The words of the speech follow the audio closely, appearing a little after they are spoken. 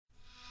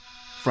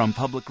From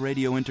Public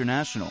Radio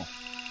International,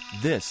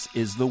 this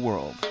is The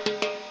World,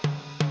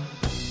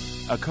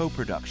 a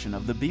co-production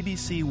of the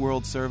BBC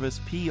World Service,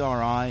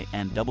 PRI,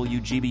 and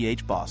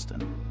WGBH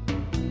Boston.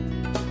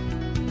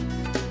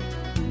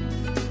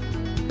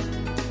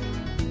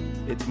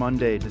 It's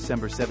Monday,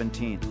 December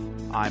 17th.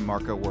 I'm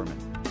Marco Werman.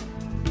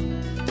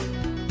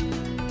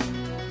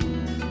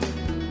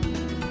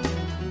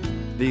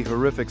 The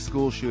horrific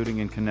school shooting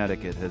in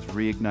Connecticut has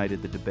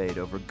reignited the debate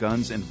over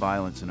guns and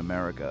violence in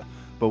America.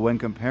 But when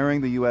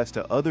comparing the U.S.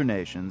 to other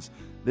nations,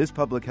 this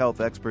public health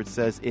expert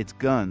says it's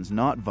guns,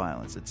 not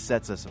violence, that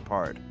sets us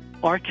apart.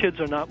 Our kids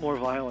are not more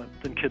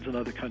violent than kids in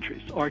other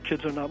countries. Our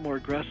kids are not more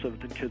aggressive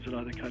than kids in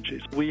other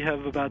countries. We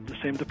have about the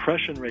same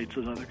depression rates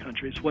as other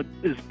countries. What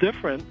is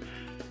different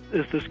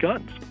is this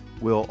guns.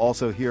 We'll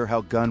also hear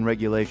how gun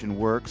regulation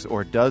works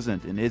or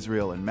doesn't in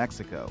Israel and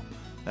Mexico.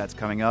 That's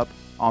coming up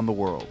on The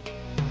World.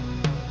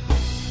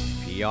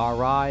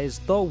 PRI's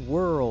The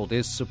World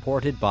is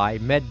supported by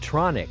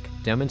Medtronic,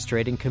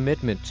 demonstrating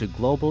commitment to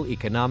global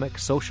economic,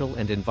 social,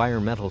 and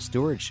environmental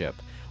stewardship.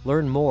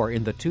 Learn more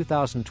in the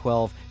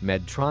 2012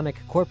 Medtronic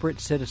Corporate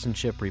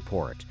Citizenship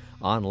Report,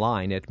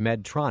 online at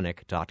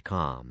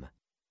medtronic.com.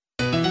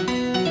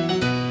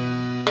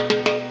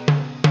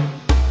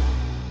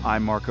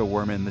 I'm Marco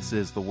Werman. This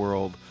is The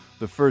World.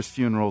 The first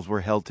funerals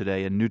were held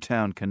today in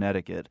Newtown,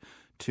 Connecticut.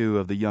 Two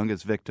of the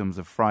youngest victims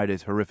of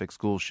Friday's horrific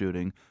school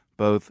shooting,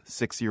 both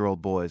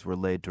 6-year-old boys, were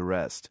laid to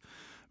rest.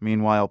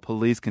 Meanwhile,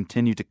 police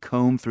continue to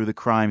comb through the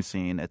crime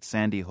scene at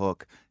Sandy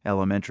Hook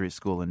Elementary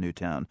School in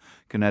Newtown.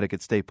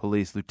 Connecticut State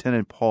Police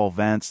Lieutenant Paul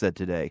Vance said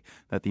today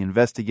that the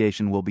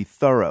investigation will be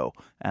thorough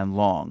and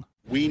long.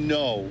 We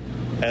know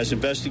as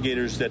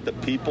investigators that the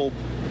people,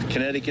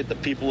 Connecticut, the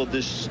people of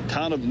this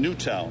town of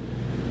Newtown,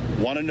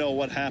 want to know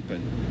what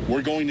happened.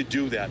 We're going to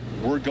do that.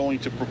 We're going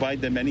to provide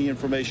them any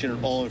information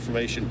and all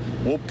information.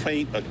 We'll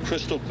paint a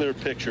crystal clear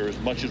picture as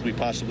much as we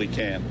possibly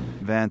can.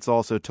 Vance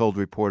also told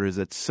reporters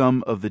that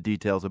some of the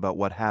details about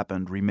what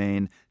happened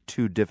remain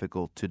too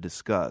difficult to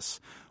discuss.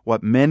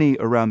 What many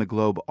around the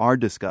globe are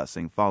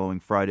discussing following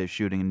Friday's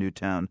shooting in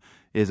Newtown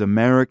is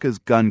America's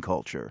gun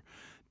culture.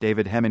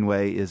 David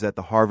Hemingway is at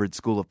the Harvard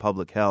School of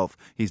Public Health.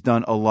 He's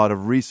done a lot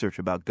of research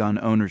about gun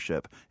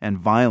ownership and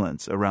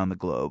violence around the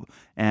globe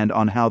and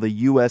on how the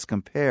U.S.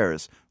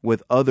 compares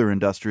with other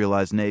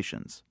industrialized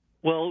nations.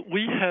 Well,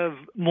 we have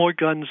more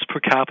guns per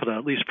capita,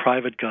 at least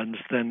private guns,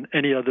 than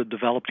any other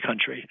developed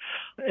country.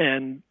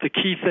 And the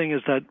key thing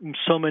is that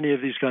so many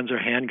of these guns are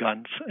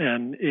handguns,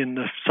 and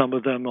some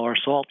of them are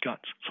assault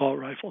guns, assault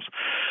rifles.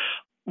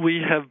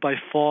 We have by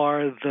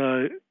far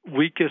the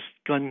weakest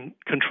gun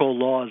control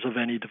laws of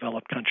any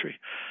developed country.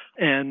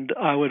 And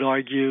I would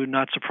argue,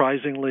 not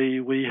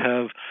surprisingly, we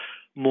have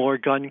more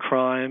gun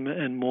crime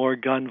and more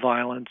gun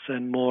violence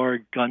and more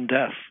gun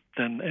death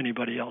than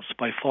anybody else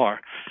by far.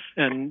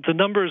 And the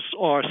numbers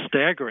are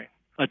staggering.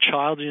 A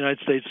child in the United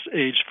States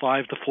aged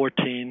 5 to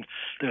 14,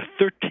 they're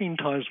 13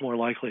 times more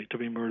likely to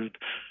be murdered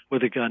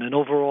with a gun. And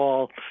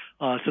overall,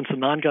 since the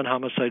non-gun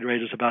homicide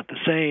rate is about the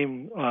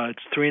same,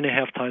 it's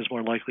 3.5 times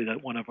more likely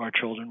that one of our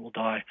children will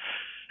die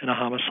in a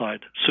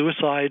homicide.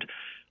 Suicide,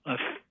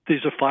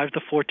 these are 5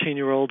 to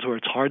 14-year-olds where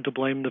it's hard to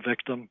blame the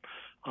victim.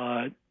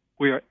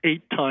 We are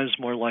 8 times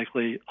more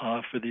likely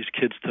for these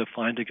kids to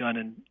find a gun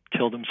and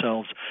kill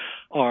themselves.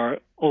 Our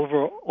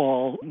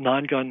overall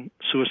non-gun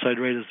suicide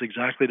rate is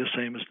exactly the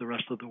same as the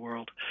rest of the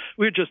world.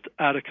 We're just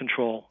out of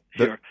control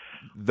here.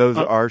 Those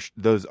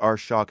are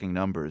shocking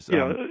numbers.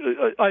 Yeah,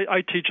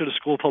 I teach at a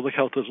school of public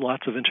health with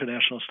lots of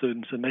international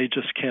students, and they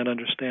just can't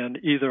understand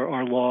either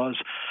our laws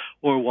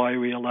or why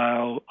we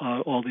allow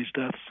all these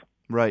deaths.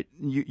 Right.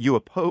 You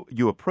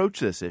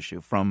approach this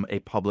issue from a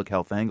public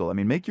health angle. I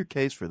mean, make your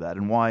case for that.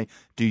 And why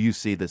do you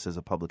see this as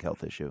a public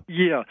health issue?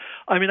 Yeah.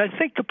 I mean, I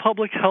think the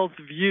public health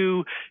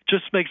view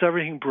just makes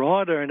everything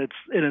broader, and it's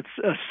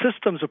a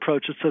systems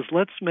approach. It says,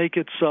 let's make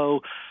it so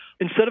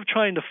instead of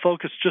trying to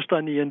focus just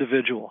on the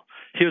individual,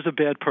 here's a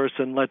bad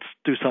person, let's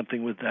do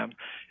something with them.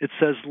 It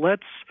says,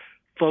 let's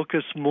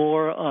focus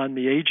more on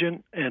the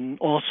agent and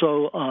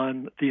also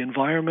on the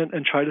environment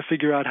and try to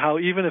figure out how,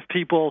 even if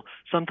people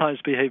sometimes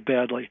behave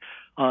badly,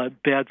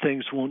 bad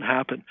things won't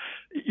happen.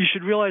 You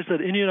should realize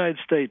that in the United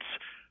States,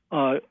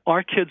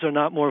 our kids are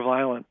not more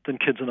violent than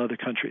kids in other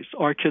countries.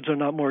 Our kids are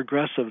not more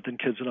aggressive than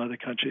kids in other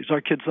countries.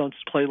 Our kids don't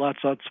play lots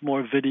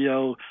more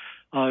video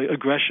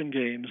aggression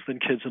games than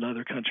kids in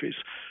other countries.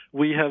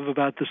 We have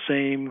about the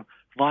same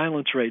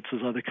violence rates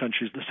as other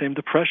countries, the same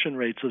depression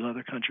rates as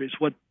other countries.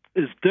 What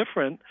is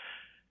different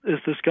is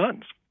this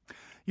guns.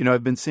 You know,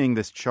 I've been seeing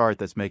this chart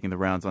that's making the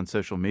rounds on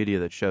social media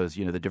that shows,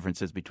 the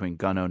differences between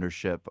gun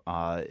ownership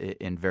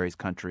in various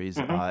countries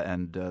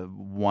and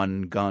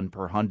one gun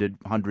per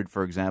 100,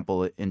 for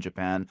example, in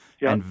Japan,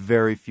 and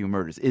very few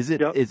murders. Is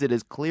it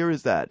as clear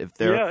as that? If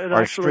there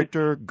are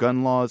stricter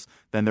gun laws,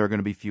 then there are going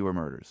to be fewer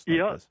murders.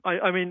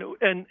 I mean,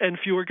 and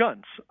fewer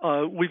guns.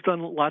 We've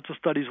done lots of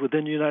studies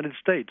within the United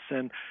States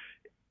and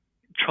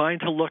trying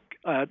to look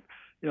at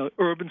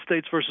urban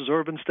states versus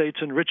urban states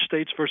and rich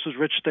states versus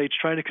rich states,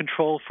 trying to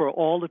control for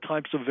all the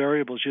types of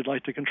variables you'd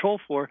like to control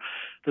for.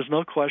 There's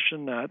no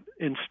question that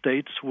in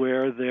states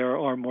where there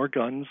are more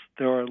guns,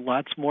 there are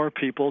lots more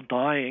people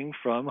dying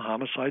from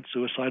homicide,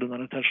 suicide, and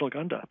unintentional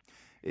gun death.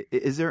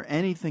 Is there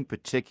anything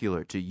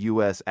particular to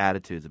U.S.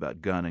 attitudes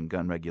about gun and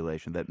gun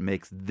regulation that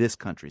makes this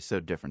country so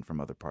different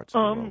from other parts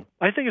of the world?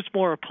 I think it's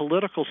more a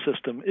political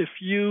system. If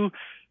you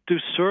do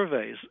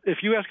surveys, if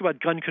you ask about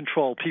gun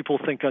control, people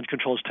think gun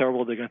control is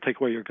terrible, they're going to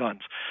take away your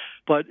guns.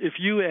 But if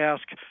you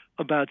ask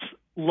about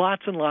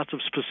lots and lots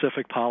of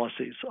specific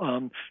policies,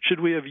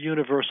 should we have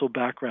universal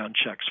background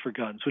checks for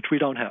guns, which we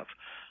don't have?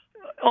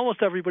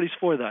 Almost everybody's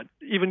for that.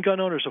 Even gun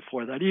owners are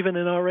for that. Even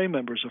NRA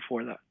members are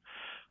for that.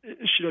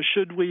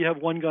 Should we have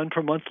one gun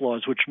per month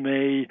laws, which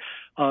may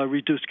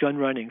reduce gun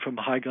running from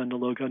high gun to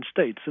low gun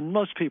states? And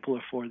most people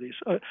are for these.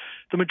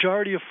 The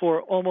majority are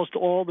for almost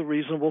all the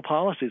reasonable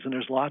policies, and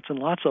there's lots and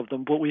lots of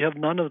them, but we have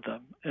none of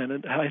them.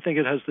 And I think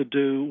it has to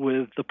do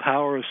with the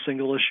power of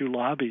single-issue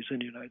lobbies in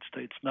the United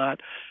States, not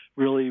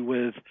really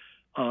with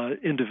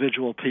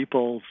individual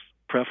people's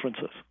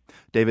preferences.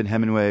 David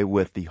Hemingway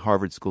with the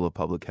Harvard School of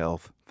Public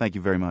Health. Thank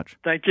you very much.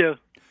 Thank you.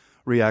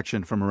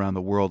 Reaction from around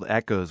the world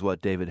echoes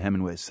what David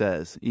Hemingway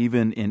says.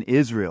 Even in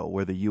Israel,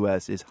 where the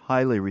U.S. is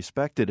highly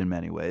respected in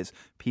many ways,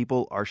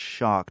 people are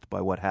shocked by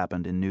what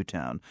happened in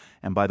Newtown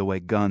and by the way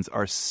guns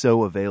are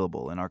so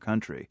available in our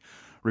country.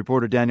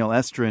 Reporter Daniel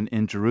Estrin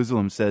in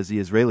Jerusalem says the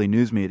Israeli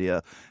news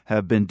media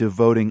have been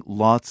devoting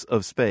lots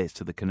of space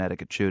to the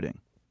Connecticut shooting.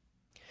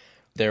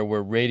 There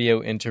were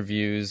radio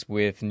interviews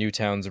with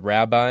Newtown's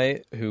rabbi,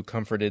 who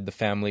comforted the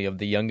family of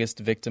the youngest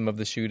victim of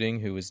the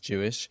shooting, who was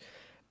Jewish.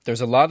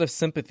 There's a lot of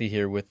sympathy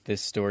here with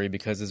this story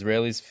because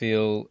Israelis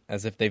feel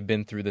as if they've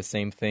been through the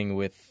same thing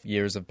with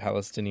years of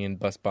Palestinian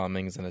bus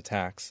bombings and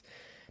attacks.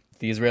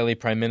 The Israeli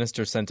Prime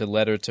Minister sent a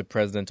letter to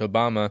President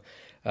Obama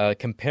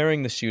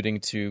comparing the shooting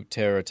to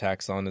terror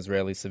attacks on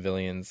Israeli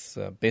civilians,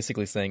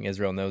 basically saying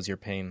Israel knows your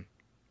pain.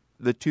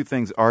 The two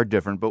things are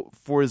different, but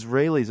for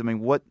Israelis,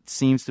 what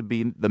seems to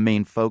be the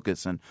main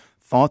focus and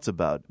thoughts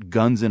about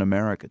guns in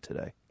America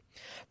today?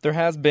 There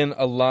has been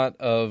a lot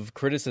of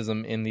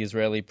criticism in the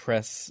Israeli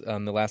press the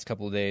last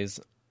couple of days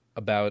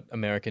about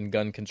American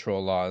gun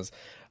control laws.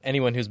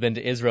 Anyone who's been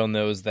to Israel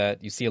knows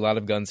that you see a lot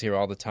of guns here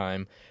all the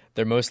time.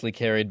 They're mostly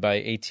carried by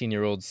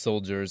 18-year-old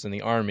soldiers in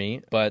the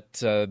army, but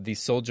the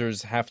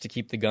soldiers have to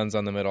keep the guns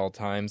on them at all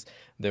times.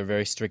 There are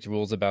very strict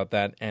rules about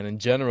that. And in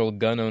general,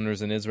 gun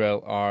owners in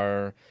Israel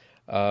are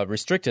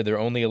restricted. They're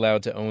only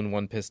allowed to own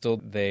one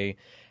pistol. They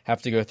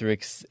have to go through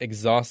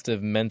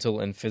exhaustive mental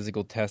and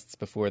physical tests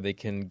before they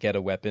can get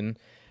a weapon.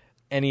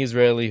 Any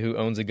Israeli who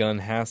owns a gun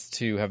has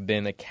to have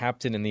been a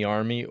captain in the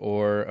army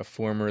or a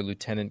former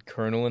lieutenant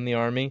colonel in the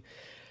army.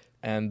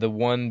 And the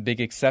one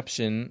big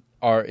exception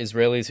are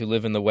Israelis who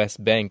live in the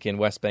West Bank, in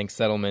West Bank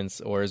settlements,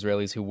 or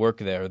Israelis who work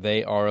there.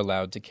 They are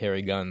allowed to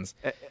carry guns.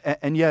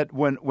 And yet,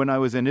 when I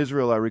was in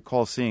Israel, I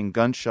recall seeing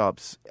gun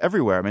shops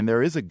everywhere.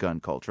 There is a gun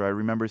culture. I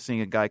remember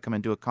seeing a guy come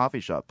into a coffee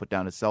shop, put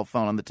down his cell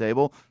phone on the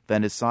table,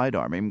 then his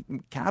sidearm.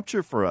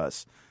 Capture for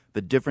us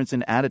the difference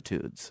in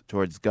attitudes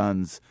towards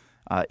guns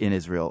in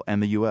Israel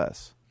and the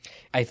U.S.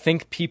 I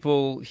think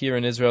people here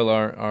in Israel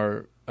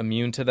are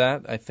immune to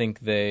that. I think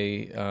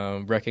they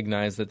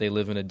recognize that they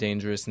live in a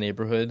dangerous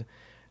neighborhood.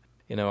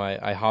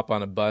 I hop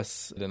on a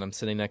bus and I'm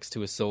sitting next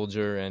to a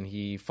soldier and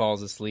he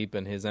falls asleep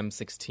and his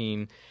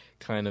M16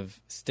 kind of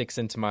sticks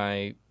into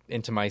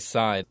my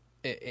side.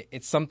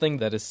 It's something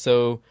that is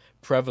so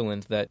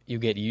prevalent that you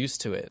get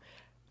used to it.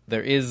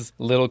 There is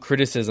little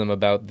criticism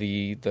about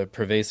the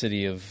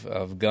pervasivity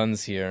of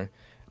guns here.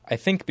 I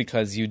think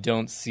because you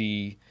don't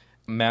see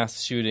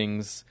mass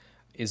shootings,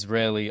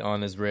 Israeli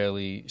on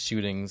Israeli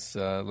shootings,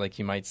 like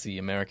you might see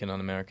American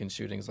on American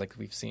shootings like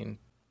we've seen.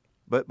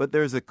 But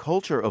there's a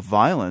culture of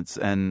violence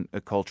and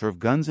a culture of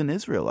guns in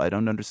Israel. I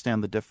don't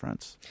understand the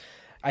difference.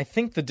 I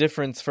think the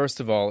difference, first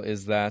of all,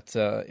 is that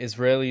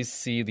Israelis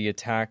see the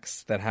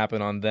attacks that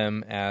happen on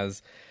them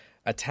as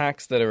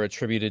attacks that are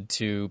attributed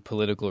to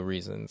political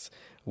reasons.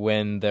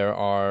 When there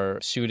are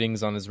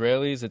shootings on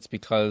Israelis, it's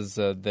because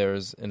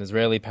there's an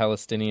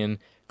Israeli-Palestinian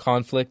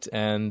conflict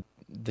and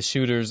the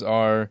shooters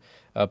are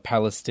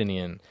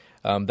Palestinian.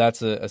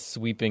 That's a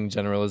sweeping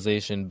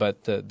generalization,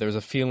 but there's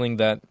a feeling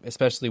that,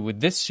 especially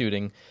with this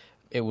shooting,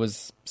 it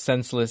was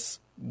senseless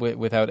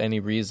without any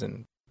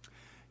reason.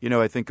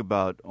 I think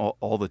about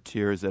all the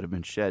tears that have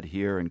been shed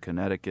here in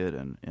Connecticut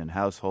and in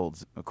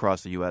households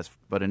across the U.S.,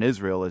 but in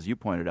Israel, as you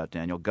pointed out,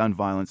 Daniel, gun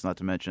violence, not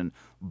to mention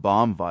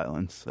bomb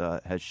violence,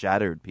 has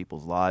shattered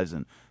people's lives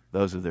and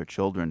those of their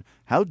children.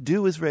 How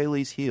do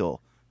Israelis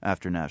heal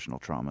after national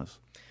traumas?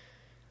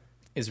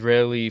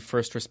 Israeli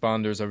first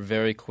responders are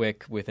very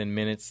quick. Within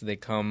minutes, they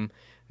come,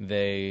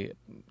 they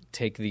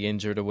take the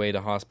injured away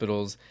to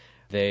hospitals,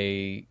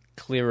 they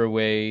clear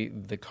away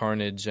the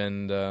carnage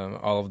and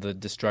all of the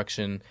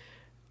destruction.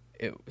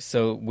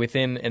 So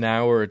within an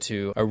hour or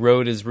two, a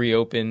road is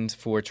reopened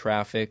for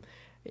traffic.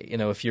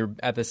 If you're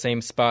at the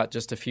same spot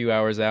just a few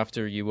hours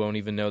after, you won't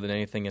even know that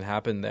anything had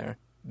happened there.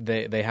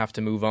 they have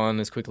to move on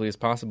as quickly as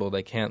possible.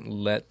 They can't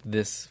let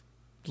this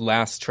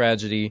last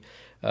tragedy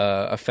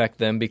affect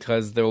them,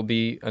 because there will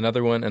be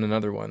another one and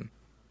another one.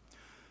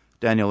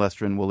 Daniel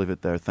Estrin, we'll leave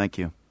it there. Thank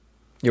you.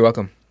 You're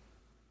welcome.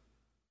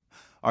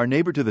 Our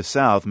neighbor to the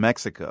south,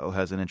 Mexico,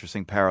 has an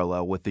interesting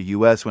parallel with the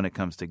U.S. when it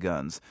comes to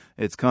guns.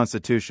 Its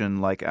constitution,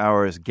 like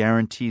ours,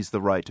 guarantees the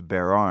right to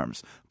bear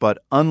arms. But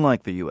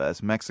unlike the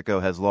U.S.,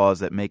 Mexico has laws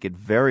that make it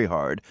very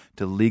hard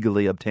to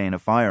legally obtain a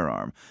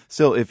firearm.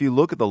 Still, if you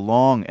look at the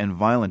long and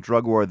violent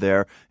drug war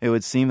there, it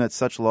would seem that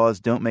such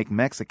laws don't make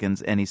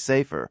Mexicans any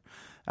safer.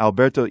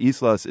 Alberto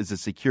Islas is a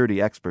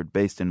security expert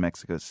based in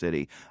Mexico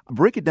City.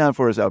 Break it down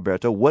for us,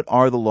 Alberto. What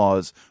are the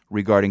laws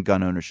regarding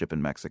gun ownership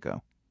in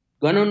Mexico?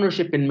 Gun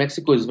ownership in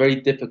Mexico is very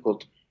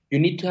difficult. You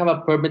need to have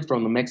a permit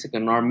from the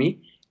Mexican army,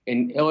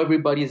 and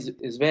everybody is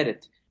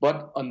vetted.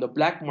 But on the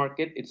black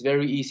market, it's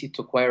very easy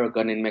to acquire a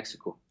gun in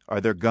Mexico. Are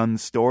there gun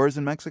stores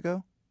in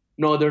Mexico?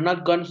 No, they're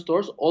not gun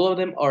stores. All of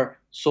them are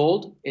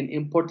sold and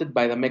imported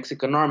by the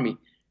Mexican army.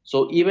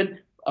 So even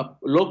a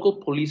local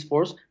police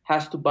force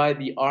has to buy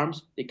the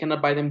arms. They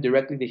cannot buy them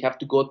directly. They have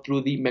to go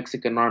through the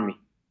Mexican army.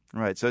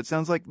 Right. So it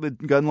sounds like the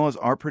gun laws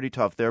are pretty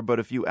tough there. But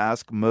if you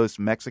ask most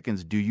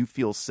Mexicans, do you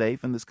feel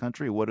safe in this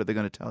country? What are they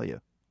going to tell you?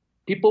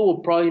 People will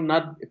probably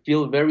not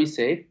feel very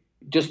safe.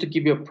 Just to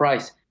give you a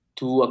price,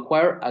 to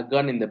acquire a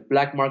gun in the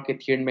black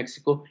market here in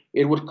Mexico,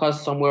 it would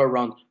cost somewhere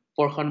around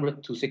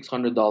 $400 to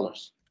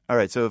 $600. All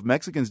right. So if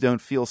Mexicans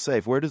don't feel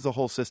safe, where does the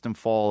whole system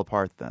fall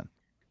apart then?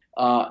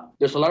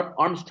 There's a lot of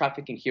arms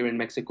trafficking here in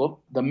Mexico.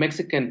 The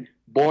Mexican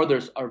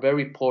borders are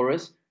very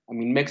porous. I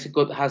mean,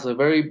 Mexico has a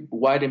very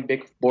wide and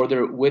big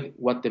border with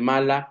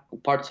Guatemala,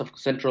 parts of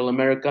Central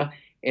America,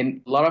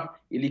 and a lot of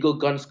illegal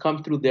guns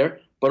come through there,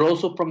 but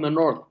also from the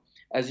north.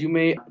 As you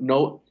may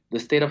know, the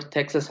state of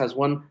Texas has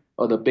one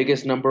of the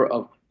biggest number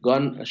of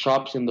gun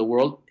shops in the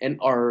world, and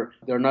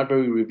they're not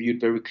very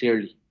reviewed very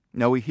clearly.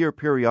 Now, we hear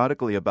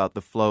periodically about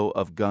the flow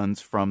of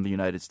guns from the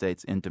United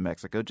States into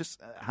Mexico. Just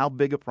how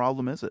big a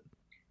problem is it?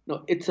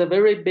 No, it's a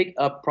very big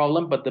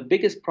problem, but the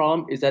biggest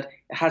problem is that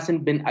it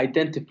hasn't been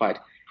identified.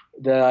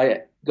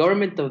 The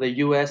government of the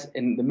U.S.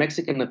 and the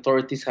Mexican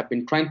authorities have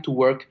been trying to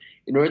work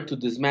in order to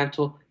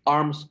dismantle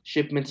arms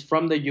shipments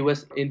from the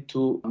U.S.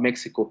 into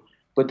Mexico.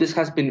 But this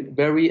has been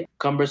very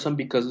cumbersome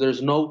because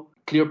there's no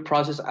clear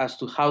process as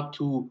to how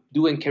to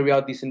do and carry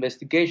out these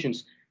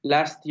investigations.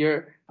 Last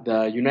year,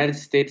 the United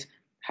States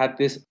had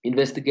this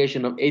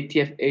investigation of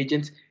ATF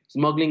agents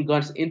smuggling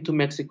guns into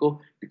Mexico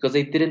because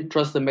they didn't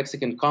trust the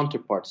Mexican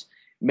counterparts.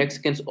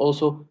 Mexicans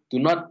also do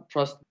not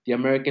trust the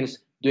Americans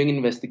doing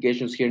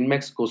investigations here in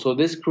Mexico. So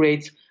this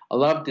creates a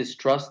lot of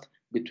distrust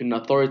between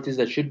authorities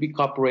that should be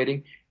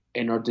cooperating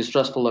and are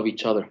distrustful of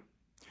each other.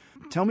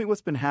 Tell me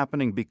what's been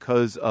happening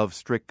because of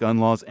strict gun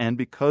laws and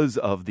because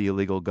of the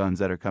illegal guns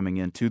that are coming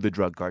into the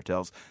drug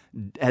cartels.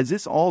 Has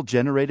this all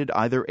generated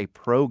either a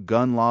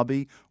pro-gun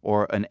lobby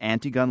or an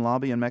anti-gun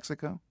lobby in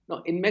Mexico?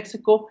 No, in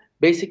Mexico,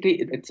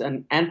 basically it's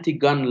an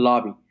anti-gun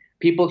lobby.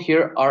 People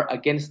here are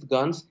against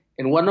guns.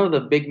 And one of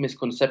the big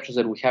misconceptions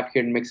that we have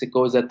here in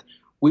Mexico is that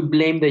we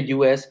blame the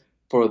U.S.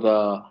 for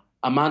the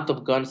amount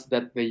of guns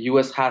that the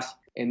U.S. has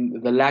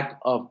and the lack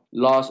of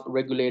laws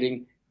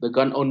regulating the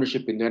gun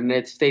ownership in the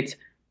United States.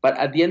 But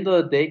at the end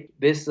of the day,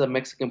 this is a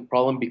Mexican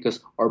problem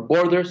because our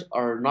borders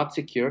are not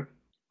secure.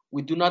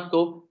 We do not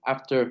go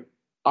after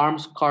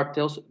arms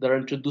cartels that are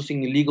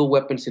introducing illegal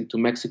weapons into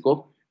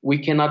Mexico. We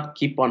cannot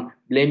keep on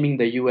blaming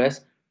the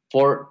U.S.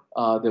 for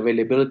the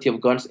availability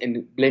of guns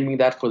and blaming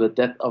that for the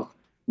death of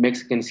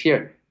Mexicans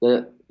here.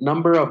 The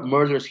number of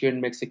murders here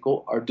in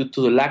Mexico are due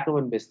to the lack of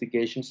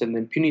investigations and the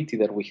impunity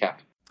that we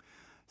have.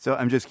 So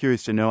I'm just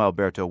curious to know,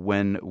 Alberto,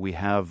 when we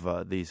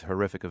have these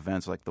horrific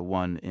events like the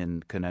one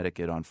in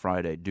Connecticut on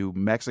Friday, do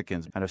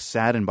Mexicans kind of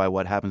saddened by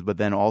what happens, but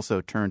then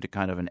also turn to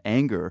kind of an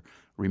anger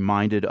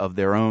reminded of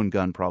their own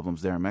gun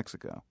problems there in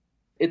Mexico?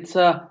 It's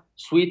a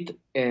sweet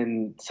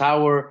and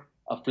sour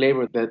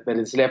flavor that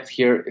is left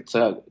here. It's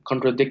a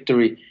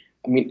contradictory.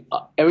 I mean,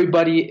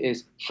 everybody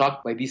is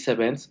shocked by these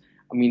events.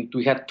 I mean,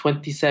 we had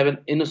 27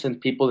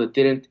 innocent people that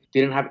didn't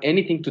have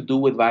anything to do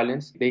with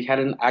violence. They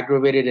hadn't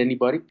aggravated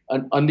anybody.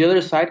 And on the other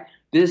side,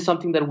 this is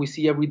something that we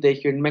see every day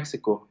here in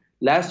Mexico.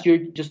 Last year,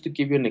 just to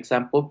give you an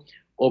example,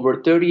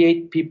 over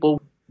 38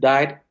 people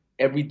died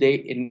every day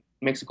in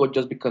Mexico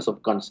just because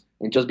of guns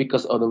and just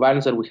because of the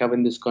violence that we have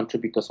in this country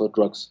because of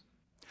drugs.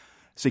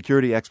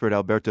 Security expert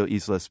Alberto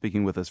Islas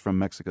speaking with us from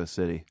Mexico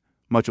City.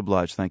 Much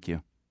obliged. Thank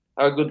you.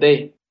 Have a good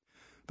day.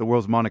 The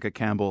World's Monica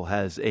Campbell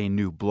has a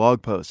new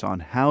blog post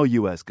on how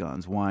U.S.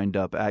 guns wind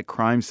up at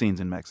crime scenes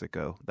in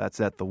Mexico. That's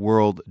at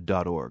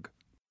theworld.org.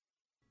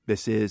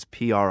 This is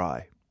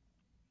PRI.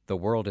 The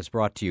World is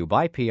brought to you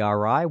by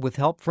PRI with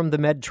help from the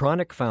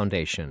Medtronic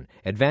Foundation,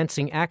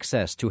 advancing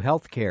access to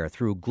health care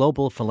through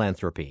global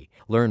philanthropy.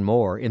 Learn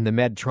more in the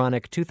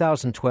Medtronic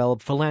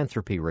 2012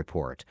 Philanthropy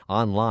Report,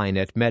 online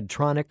at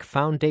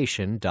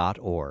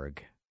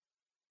medtronicfoundation.org.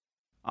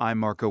 I'm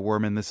Marco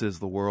Werman. This is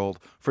The World.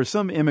 For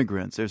some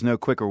immigrants, there's no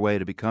quicker way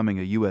to becoming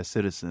a U.S.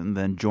 citizen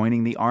than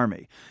joining the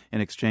Army.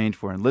 In exchange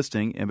for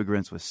enlisting,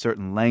 immigrants with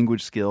certain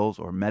language skills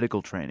or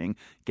medical training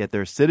get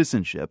their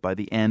citizenship by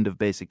the end of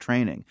basic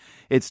training.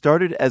 It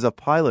started as a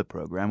pilot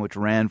program which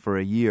ran for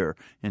a year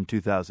in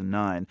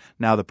 2009.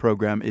 Now the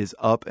program is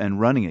up and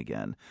running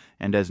again.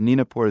 And as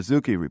Nina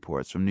Porozuki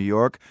reports from New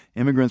York,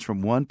 immigrants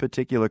from one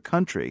particular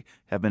country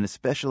have been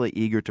especially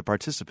eager to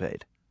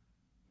participate.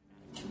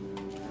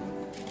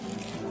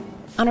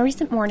 On a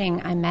recent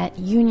morning, I met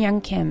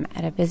Yoon Kim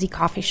at a busy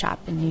coffee shop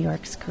in New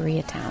York's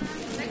Koreatown.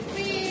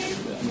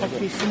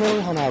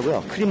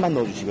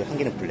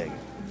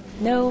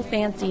 No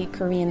fancy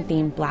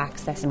Korean-themed black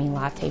sesame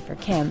latte for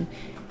Kim.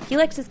 He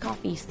likes his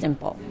coffee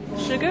simple.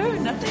 Sugar?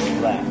 Nothing?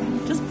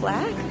 Black. Just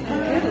black?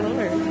 Good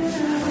Lord.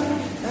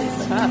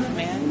 That's tough,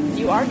 man.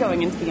 You are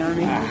going into the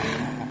Army.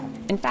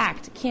 In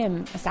fact,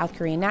 Kim, a South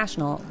Korean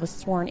national, was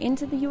sworn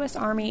into the U.S.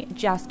 Army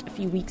just a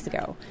few weeks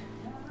ago.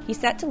 He's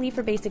set to leave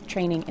for basic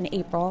training in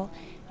April,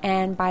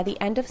 and by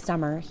the end of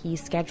summer,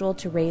 he's scheduled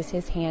to raise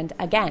his hand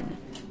again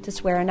to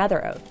swear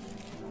another oath,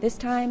 this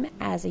time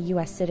as a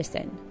U.S.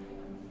 citizen.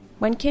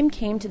 When Kim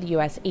came to the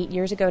U.S. 8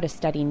 years ago to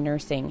study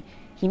nursing,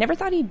 he never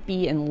thought he'd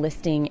be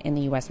enlisting in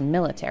the U.S.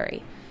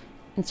 military,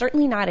 and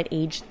certainly not at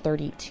age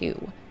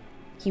 32.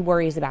 He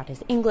worries about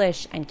his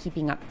English and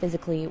keeping up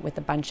physically with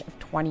a bunch of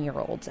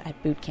 20-year-olds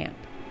at boot camp.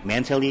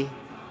 Mentally,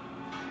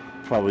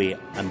 probably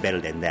I'm better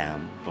than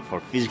them, but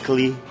for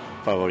physically,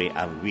 probably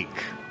I'm weak.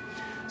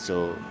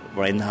 So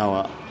right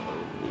now,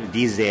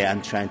 these days,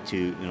 I'm trying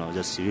to,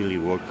 just really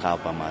work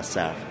out by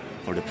myself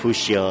for the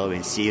push-up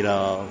and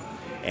sit-up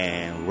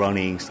and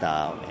running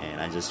stuff,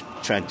 and I'm just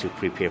trying to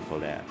prepare for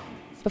that.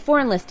 Before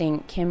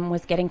enlisting, Kim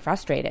was getting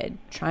frustrated,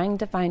 trying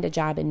to find a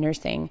job in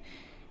nursing,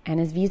 and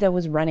his visa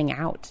was running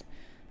out.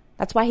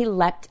 That's why he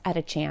leapt at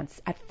a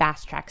chance at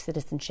fast-track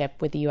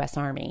citizenship with the U.S.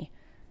 Army.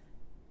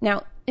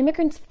 Now,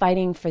 immigrants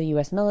fighting for the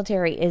U.S.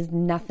 military is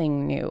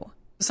nothing new.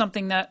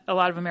 Something that a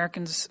lot of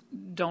Americans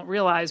don't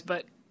realize,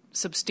 but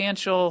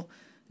substantial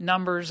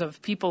numbers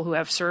of people who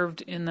have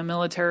served in the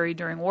military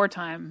during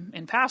wartime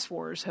in past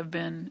wars have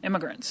been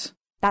immigrants.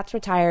 That's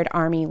retired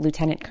Army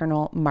Lieutenant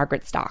Colonel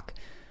Margaret Stock.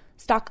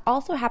 Stock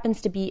also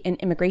happens to be an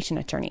immigration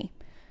attorney.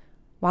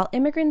 While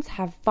immigrants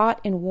have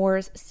fought in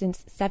wars since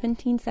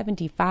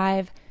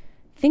 1775,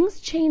 things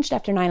changed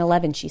after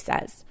 9/11, she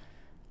says.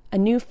 A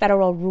new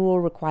federal rule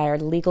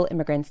required legal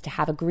immigrants to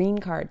have a green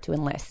card to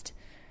enlist.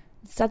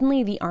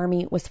 Suddenly, the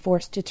Army was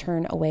forced to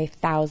turn away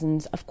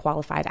thousands of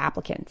qualified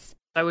applicants.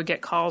 I would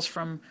get calls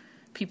from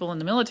people in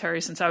the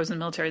military. Since I was in the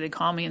military, they'd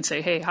call me and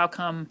say, hey, how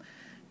come,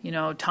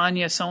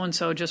 Tanya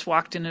so-and-so just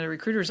walked into the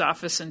recruiter's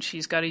office and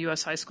she's got a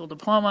U.S. high school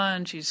diploma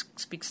and she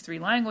speaks 3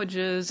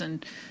 languages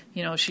and,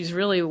 she's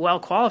really well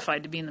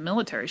qualified to be in the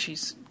military.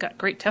 She's got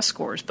great test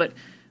scores, but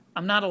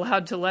I'm not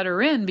allowed to let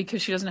her in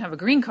because she doesn't have a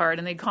green card.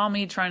 And they'd call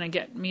me trying to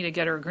get me to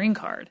get her a green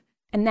card.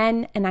 And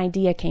then an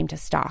idea came to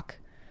Stock.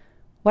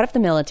 What if the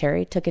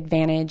military took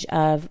advantage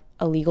of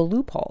a legal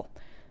loophole?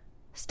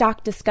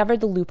 Stock discovered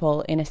the loophole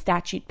in a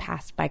statute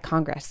passed by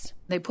Congress.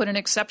 They put an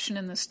exception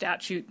in the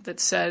statute that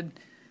said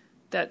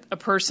that a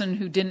person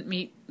who didn't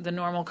meet the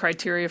normal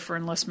criteria for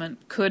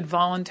enlistment could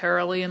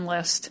voluntarily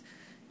enlist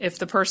if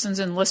the person's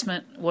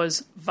enlistment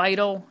was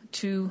vital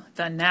to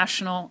the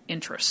national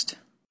interest.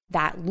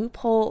 That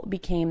loophole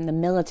became the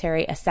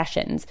Military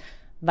Accessions,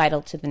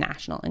 Vital to the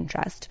National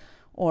Interest,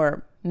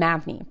 or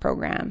MAVNI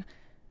program.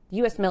 The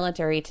U.S.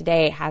 military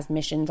today has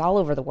missions all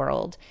over the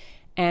world,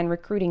 and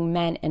recruiting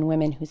men and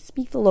women who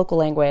speak the local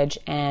language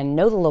and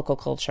know the local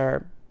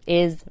culture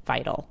is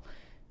vital.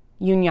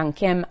 Yoon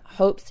Kim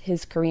hopes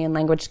his Korean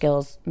language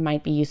skills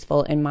might be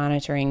useful in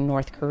monitoring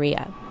North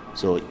Korea.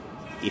 So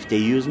if they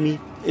use me,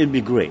 it'd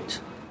be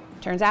great.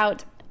 Turns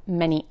out,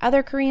 many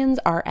other Koreans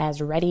are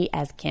as ready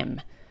as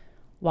Kim.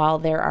 While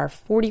there are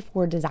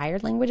 44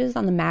 desired languages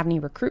on the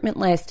MAVNI recruitment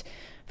list,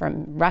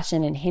 from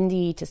Russian and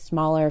Hindi to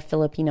smaller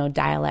Filipino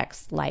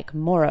dialects like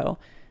Moro,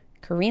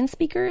 Korean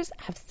speakers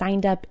have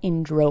signed up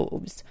in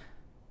droves.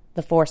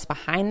 The force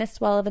behind this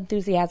swell of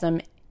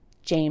enthusiasm,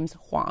 James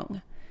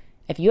Huang.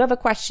 If you have a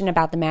question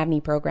about the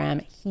MAVNI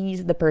program,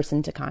 he's the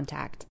person to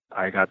contact.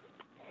 I got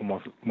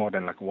almost more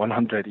than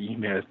 100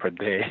 emails per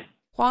day.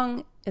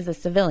 Huang is a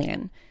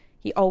civilian.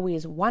 He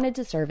always wanted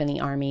to serve in the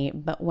Army,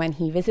 but when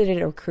he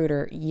visited a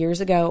recruiter years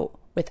ago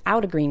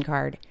without a green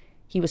card,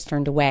 he was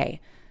turned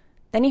away.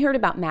 Then he heard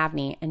about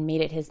MAVNI and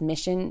made it his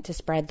mission to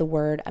spread the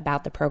word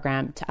about the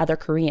program to other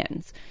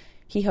Koreans.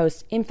 He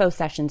hosts info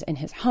sessions in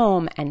his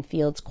home and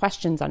fields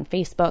questions on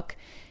Facebook.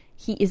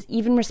 He is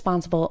even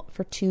responsible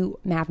for 2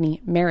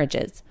 MAVNI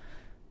marriages.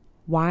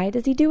 Why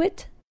does he do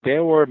it?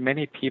 There were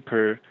many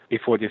people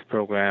before this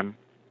program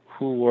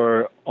who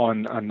were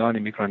on a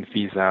non-immigrant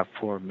visa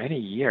for many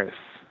years,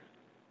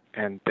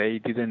 and they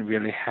didn't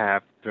really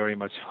have very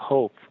much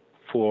hope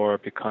for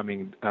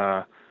becoming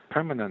a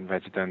permanent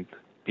resident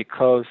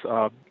because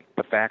of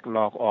the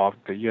backlog of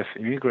the U.S.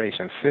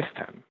 immigration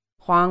system.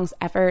 Huang's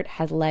effort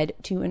has led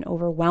to an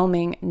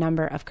overwhelming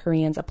number of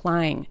Koreans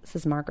applying,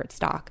 says Margaret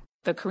Stock.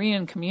 The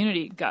Korean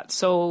community got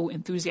so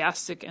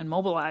enthusiastic and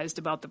mobilized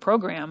about the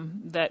program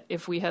that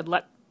if we had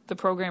let the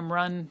program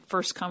run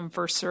first come,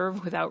 first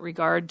serve without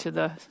regard to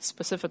the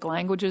specific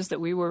languages that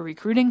we were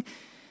recruiting,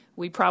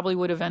 we probably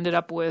would have ended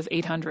up with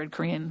 800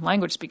 Korean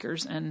language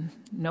speakers and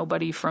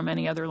nobody from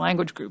any other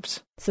language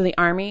groups. So the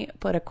Army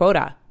put a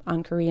quota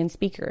on Korean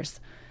speakers.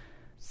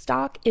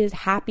 Stock is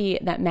happy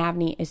that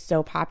Mavni is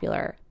so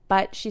popular,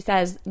 but she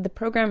says the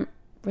program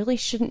really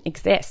shouldn't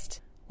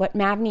exist. What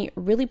Mavni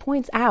really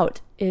points out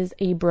is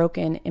a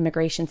broken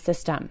immigration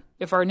system.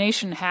 If our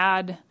nation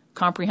had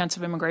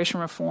comprehensive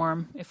immigration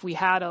reform, if we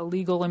had a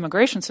legal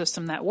immigration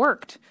system that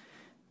worked,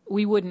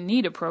 we wouldn't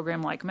need a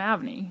program like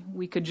Mavni.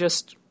 We could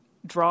just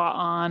draw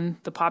on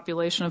the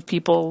population of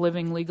people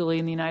living legally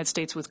in the United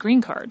States with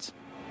green cards.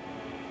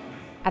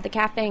 At the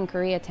cafe in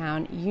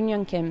Koreatown, Yoon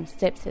Young Kim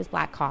sips his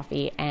black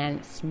coffee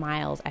and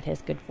smiles at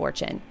his good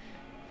fortune.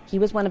 He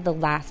was one of the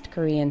last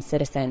Korean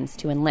citizens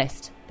to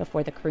enlist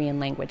before the Korean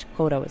language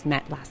quota was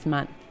met last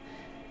month.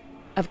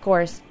 Of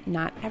course,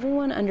 not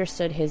everyone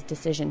understood his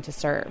decision to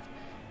serve.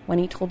 When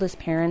he told his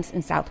parents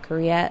in South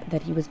Korea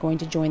that he was going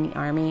to join the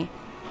army,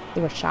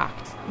 they were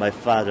shocked. My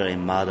father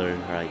and mother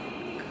are like,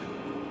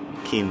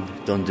 Kim,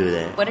 don't do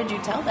that. What did you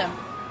tell them?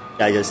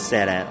 I just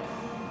said that,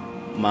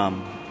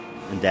 Mom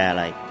and Dad,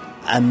 like,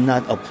 I'm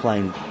not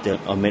applying the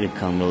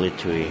American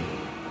military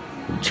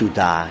to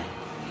die.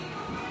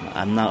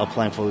 I'm not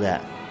applying for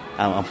that.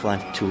 I'm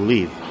applying to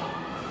live,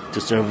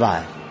 to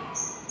survive.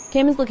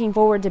 Kim is looking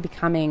forward to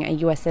becoming a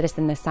U.S.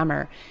 citizen this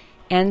summer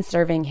and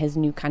serving his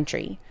new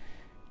country.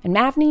 And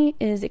Mavni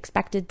is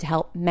expected to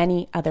help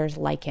many others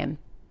like him.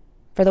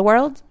 For The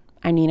World,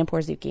 I'm Nina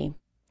Porzuki.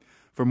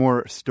 For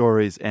more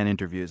stories and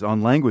interviews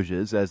on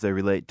languages as they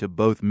relate to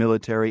both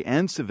military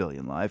and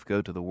civilian life,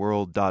 go to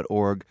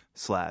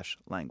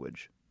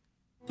theworld.org/language.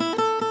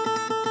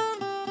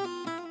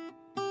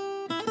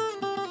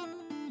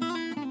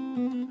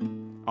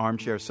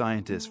 Armchair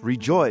scientists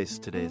rejoice.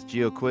 Today's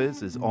Geo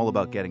Quiz is all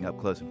about getting up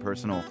close and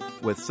personal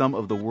with some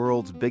of the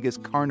world's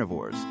biggest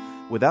carnivores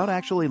without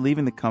actually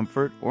leaving the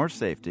comfort or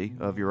safety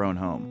of your own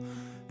home.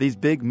 These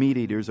big meat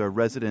eaters are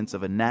residents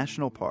of a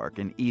national park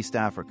in East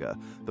Africa.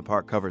 The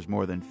park covers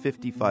more than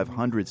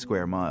 5,500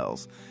 square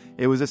miles.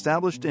 It was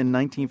established in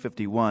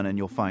 1951, and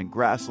you'll find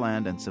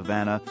grassland and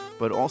savanna,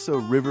 but also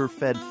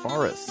river-fed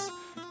forests.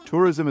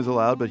 Tourism is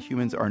allowed, but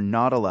humans are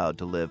not allowed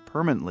to live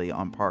permanently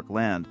on park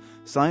land.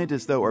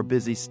 Scientists, though, are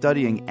busy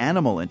studying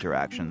animal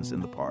interactions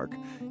in the park,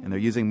 and they're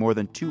using more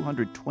than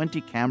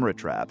 220 camera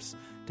traps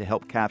to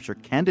help capture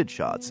candid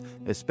shots,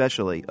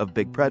 especially of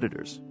big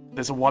predators.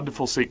 There's a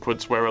wonderful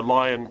sequence where a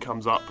lion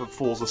comes up and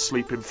falls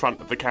asleep in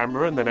front of the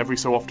camera, and then every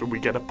so often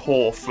we get a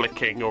paw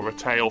flicking or a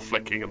tail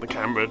flicking and the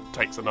camera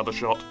takes another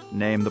shot.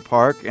 Name the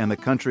park and the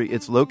country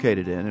it's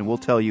located in, and we'll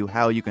tell you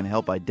how you can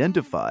help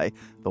identify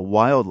the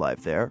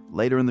wildlife there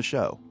later in the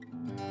show.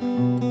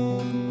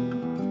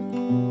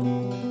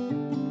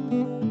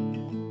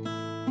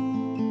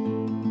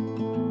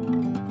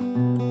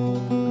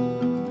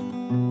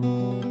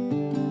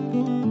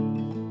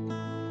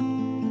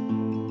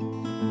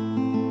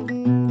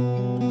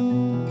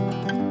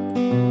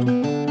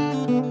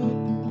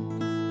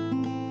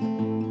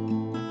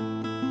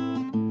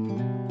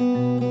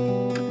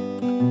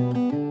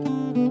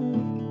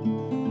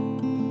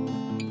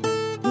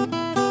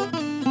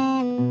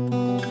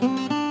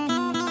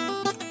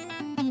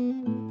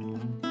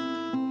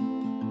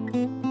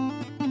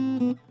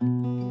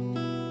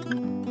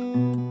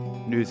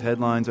 News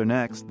headlines are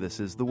next. This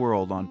is The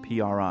World on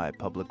PRI,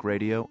 Public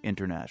Radio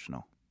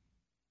International.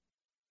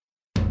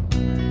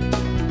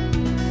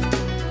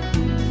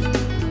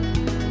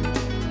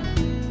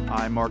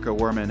 I'm Marco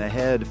Werman.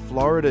 Ahead,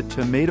 Florida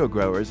tomato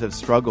growers have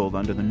struggled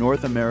under the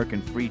North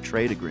American Free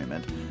Trade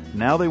Agreement.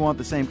 Now they want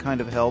the same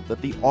kind of help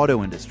that the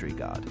auto industry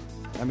got.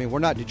 I mean, we're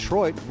not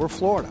Detroit, we're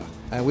Florida.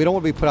 And we don't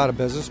want to be put out of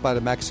business by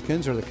the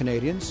Mexicans or the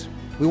Canadians.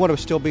 We want to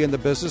still be in the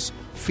business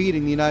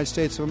feeding the United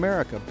States of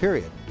America,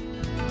 period.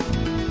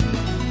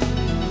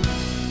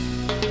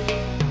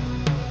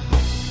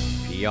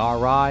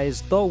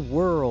 PRI's The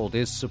World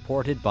is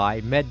supported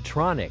by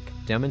Medtronic,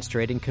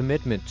 demonstrating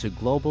commitment to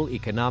global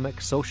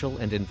economic, social,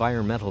 and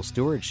environmental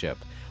stewardship.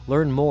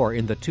 Learn more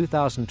in the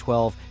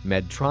 2012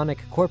 Medtronic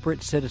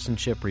Corporate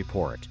Citizenship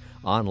Report,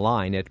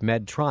 online at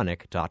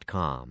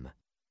medtronic.com.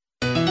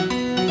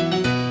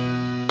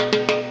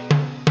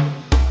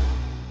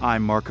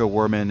 I'm Marco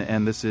Werman,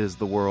 and this is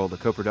The World, a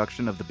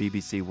co-production of the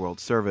BBC World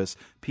Service,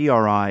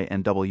 PRI,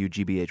 and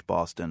WGBH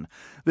Boston.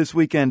 This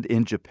weekend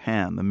in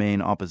Japan, the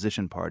main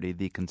opposition party,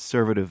 the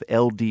conservative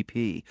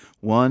LDP,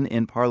 won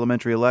in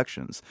parliamentary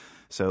elections.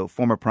 So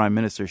former Prime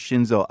Minister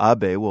Shinzo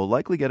Abe will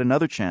likely get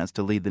another chance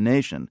to lead the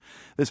nation.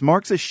 This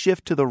marks a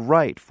shift to the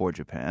right for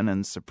Japan,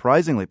 and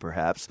surprisingly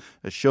perhaps,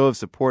 a show of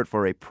support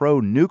for a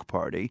pro-nuke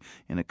party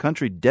in a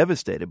country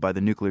devastated by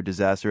the nuclear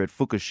disaster at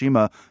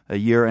Fukushima a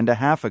year and a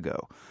half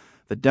ago.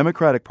 The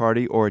Democratic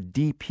Party, or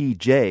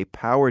DPJ,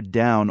 powered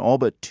down all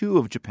but 2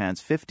 of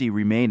Japan's 50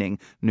 remaining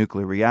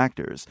nuclear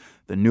reactors.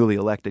 The newly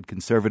elected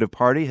Conservative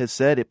Party has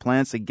said it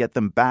plans to get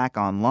them back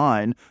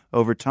online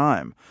over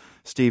time.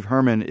 Steve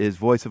Herman is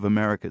Voice of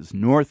America's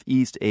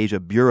Northeast Asia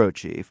Bureau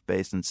Chief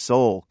based in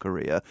Seoul,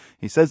 Korea.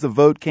 He says the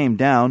vote came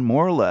down,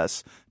 more or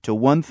less, to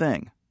one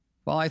thing.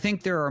 Well, I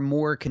think there are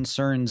more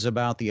concerns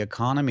about the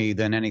economy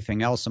than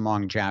anything else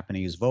among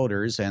Japanese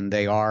voters, and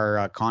they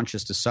are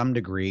conscious to some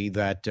degree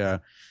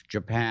that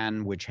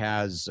Japan, which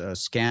has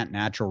scant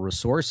natural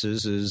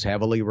resources, is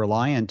heavily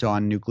reliant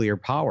on nuclear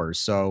power.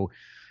 So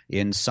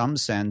in some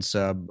sense,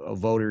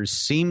 voters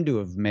seem to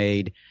have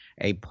made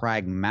a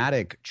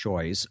pragmatic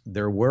choice.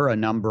 There were a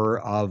number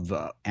of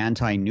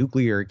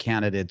anti-nuclear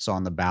candidates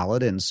on the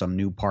ballot, and some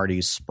new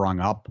parties sprung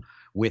up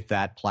with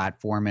that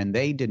platform, and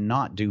they did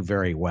not do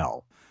very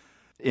well.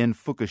 In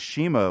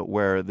Fukushima,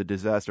 where the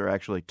disaster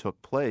actually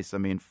took place,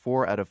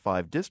 4 out of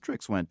 5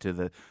 districts went to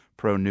the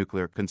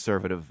pro-nuclear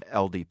conservative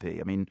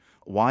LDP.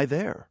 Why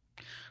there?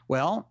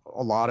 Well,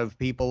 a lot of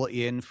people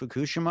in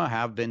Fukushima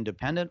have been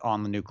dependent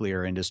on the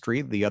nuclear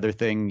industry. The other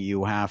thing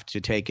you have to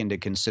take into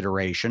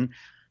consideration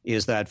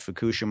is that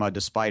Fukushima,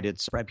 despite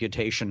its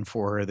reputation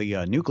for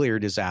the nuclear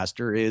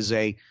disaster, is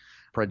a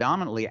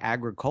predominantly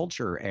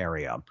agriculture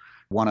area.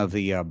 One of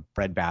the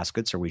bread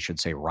baskets, or we should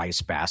say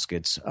rice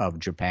baskets, of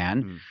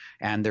Japan.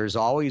 And there's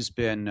always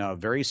been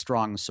very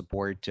strong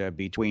support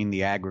between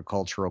the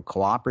agricultural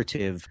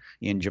cooperative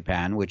in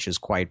Japan, which is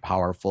quite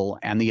powerful,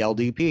 and the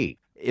LDP.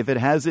 If it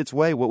has its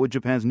way, what would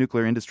Japan's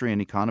nuclear industry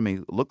and economy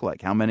look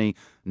like? How many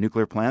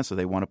nuclear plants do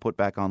they want to put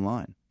back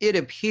online? It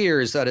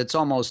appears that it's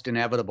almost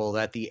inevitable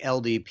that the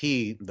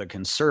LDP, the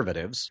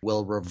conservatives,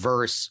 will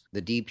reverse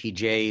the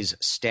DPJ's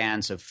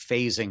stance of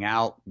phasing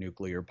out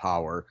nuclear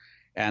power,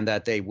 and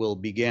that they will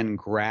begin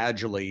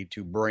gradually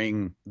to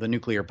bring the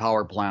nuclear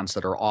power plants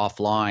that are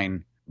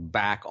offline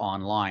back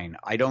online.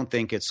 I don't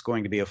think it's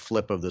going to be a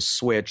flip of the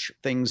switch.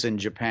 Things in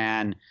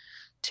Japan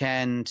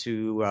tend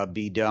to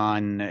be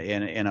done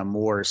in a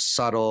more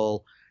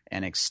subtle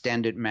and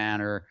extended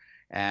manner,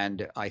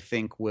 and I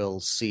think we'll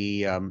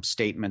see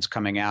statements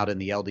coming out,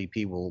 and the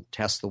LDP will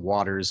test the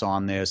waters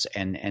on this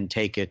and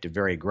take it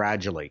very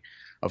gradually.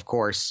 Of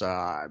course,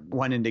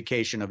 one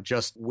indication of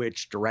just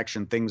which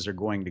direction things are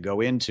going to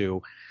go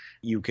into,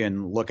 you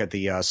can look at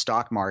the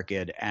stock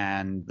market,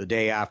 and the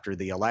day after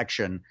the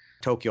election,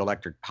 Tokyo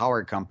Electric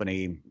Power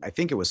Company, I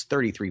think it was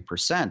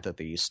 33% that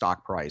the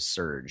stock price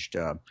surged.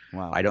 Wow.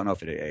 I don't know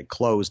if it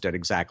closed at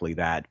exactly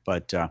that,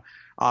 but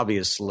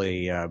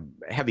obviously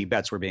heavy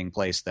bets were being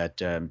placed that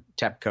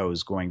TEPCO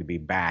is going to be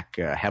back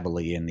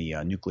heavily in the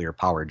nuclear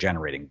power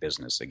generating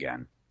business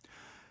again.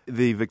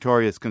 The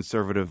victorious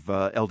conservative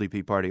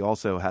LDP party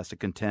also has to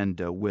contend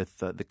with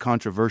the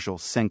controversial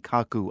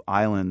Senkaku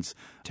Islands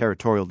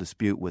territorial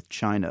dispute with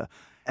China.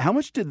 How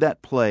much did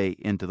that play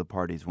into the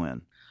party's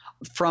win?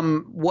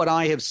 From what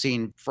I have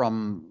seen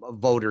from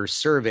voter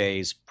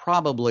surveys,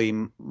 probably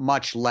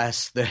much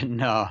less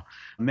than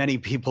many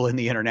people in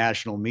the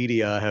international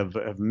media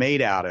have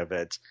made out of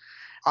it.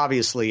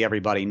 Obviously,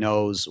 everybody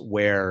knows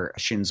where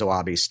Shinzo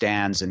Abe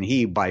stands, and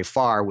he by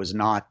far was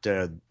not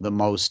the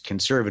most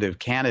conservative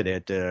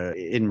candidate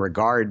in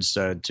regards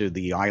to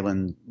the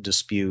island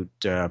dispute.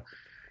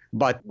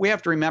 But we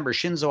have to remember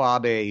Shinzo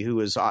Abe, who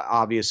is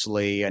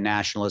obviously a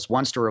nationalist,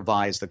 wants to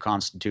revise the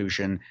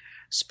Constitution,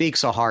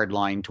 speaks a hard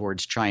line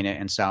towards China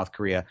and South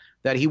Korea,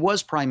 that he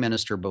was prime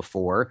minister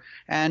before,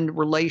 and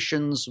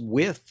relations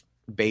with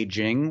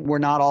Beijing were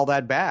not all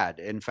that bad.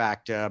 In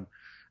fact,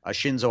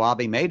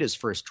 Shinzo Abe made his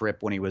first trip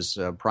when he was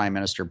prime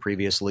minister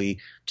previously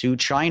to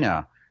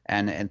China,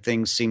 and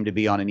things seem to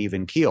be on an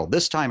even keel.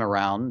 This time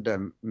around,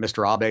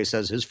 Mr. Abe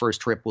says his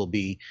first trip will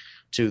be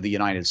to the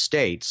United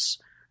States,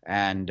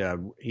 and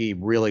he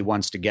really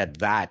wants to get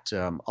that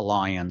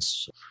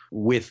alliance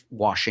with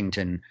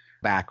Washington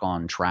back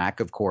on track.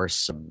 Of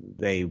course,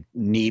 they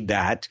need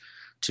that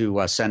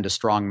to send a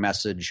strong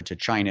message to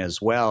China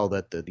as well,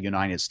 that the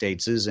United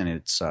States is in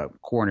its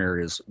corner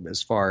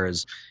as far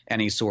as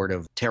any sort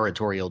of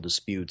territorial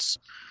disputes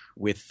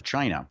with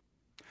China.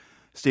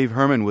 Steve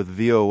Herman with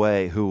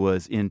VOA, who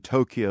was in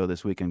Tokyo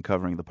this weekend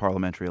covering the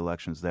parliamentary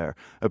elections there.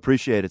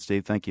 Appreciate it,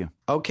 Steve. Thank you.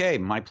 Okay,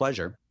 my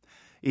pleasure.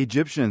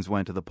 Egyptians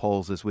went to the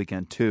polls this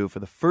weekend, too,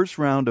 for the first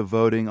round of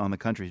voting on the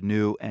country's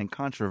new and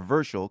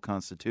controversial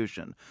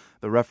constitution.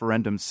 The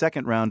referendum's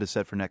second round is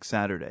set for next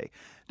Saturday.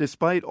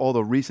 Despite all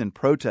the recent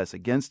protests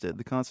against it,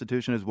 the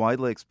constitution is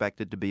widely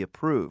expected to be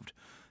approved.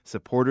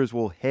 Supporters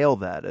will hail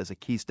that as a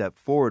key step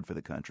forward for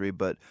the country,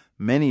 but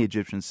many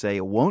Egyptians say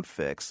it won't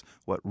fix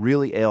what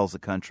really ails the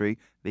country,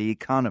 the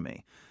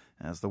economy.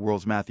 As the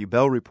world's Matthew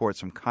Bell reports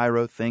from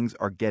Cairo, things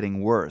are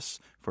getting worse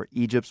for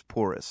Egypt's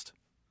poorest.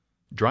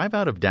 Drive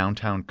out of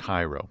downtown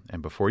Cairo,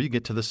 and before you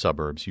get to the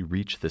suburbs, you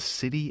reach the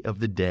City of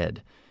the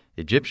Dead.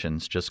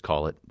 Egyptians just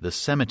call it the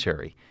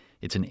cemetery.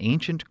 It's an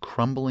ancient,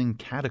 crumbling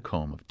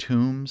catacomb of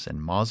tombs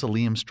and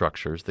mausoleum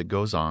structures that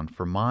goes on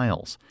for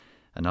miles.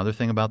 Another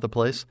thing about the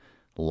place,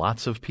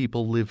 lots of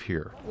people live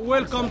here.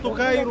 Welcome to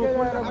Cairo.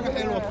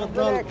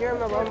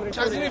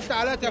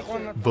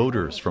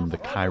 Voters from the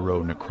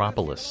Cairo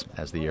necropolis,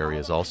 as the area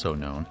is also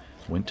known,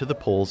 went to the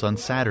polls on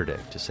Saturday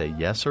to say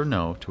yes or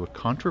no to a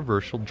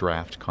controversial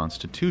draft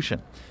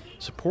constitution.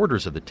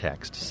 Supporters of the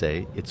text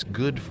say it's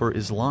good for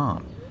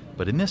Islam.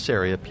 But in this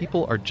area,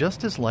 people are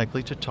just as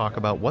likely to talk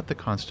about what the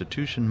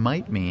Constitution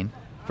might mean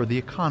for the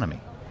economy.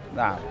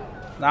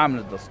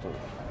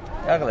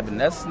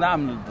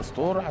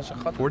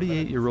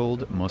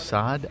 48-year-old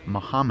Mossad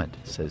Mohammed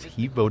says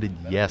he voted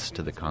yes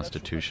to the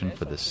Constitution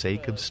for the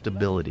sake of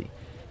stability.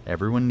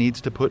 Everyone needs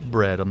to put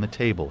bread on the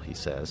table, he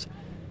says.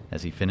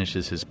 As he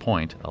finishes his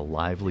point, a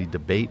lively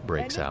debate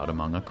breaks out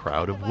among a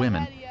crowd of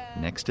women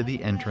next to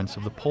the entrance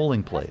of the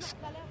polling place.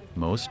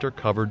 Most are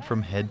covered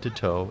from head to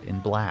toe in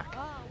black,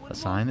 a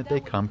sign that they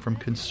come from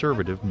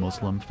conservative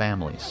Muslim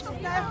families.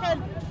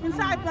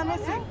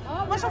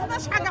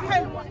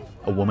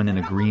 A woman in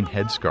a green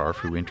headscarf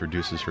who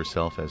introduces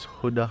herself as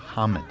Huda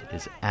Hamid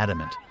is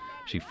adamant.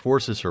 She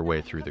forces her way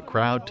through the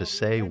crowd to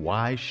say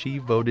why she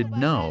voted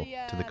no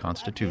to the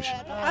Constitution.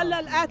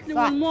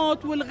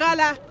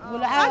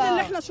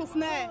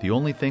 The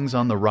only things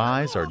on the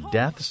rise are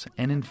deaths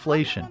and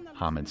inflation,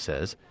 Hamid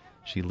says.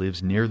 She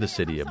lives near the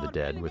city of the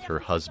dead with her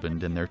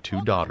husband and their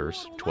 2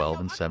 daughters, 12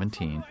 and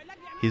 17.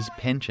 His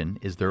pension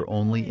is their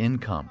only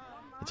income.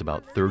 It's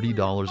about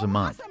 $30 a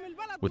month.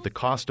 With the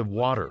cost of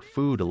water,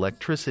 food,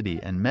 electricity,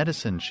 and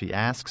medicine, she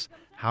asks,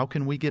 how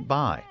can we get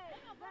by?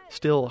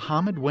 Still,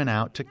 Hamid went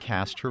out to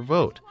cast her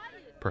vote,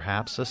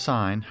 perhaps a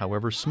sign,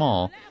 however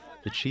small,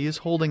 that she is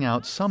holding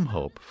out some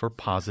hope for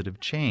positive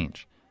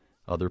change.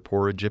 Other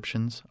poor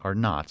Egyptians are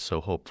not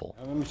so hopeful.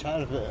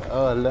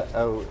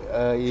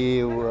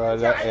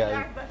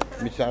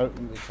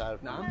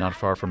 Not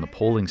far from the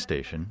polling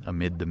station,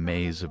 amid the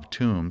maze of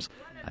tombs,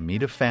 I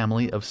meet a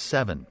family of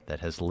 7 that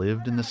has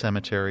lived in the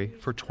cemetery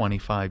for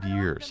 25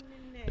 years.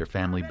 Their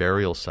family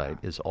burial site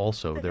is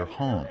also their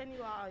home.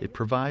 It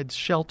provides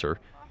shelter,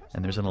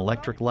 and there's an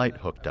electric light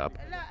hooked up,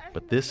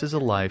 but this is a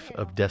life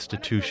of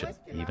destitution,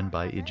 even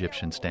by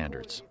Egyptian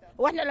standards.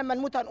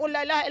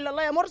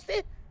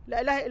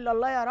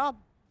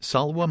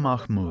 Salwa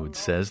Mahmoud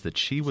says that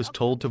she was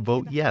told to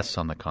vote yes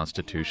on the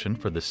Constitution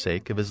for the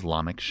sake of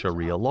Islamic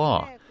Sharia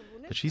law.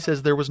 But she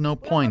says there was no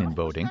point in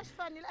voting.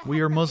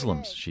 We are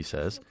Muslims, she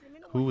says.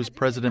 Who is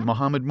President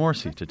Mohammed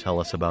Morsi to tell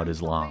us about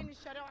Islam?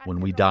 When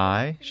we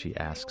die, she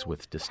asks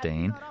with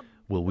disdain,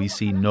 will we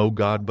see no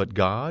God but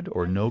God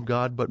or no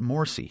God but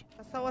Morsi?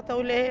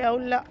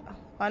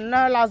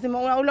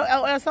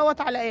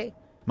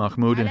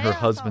 Mahmoud and her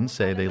husband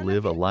say they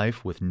live a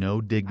life with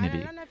no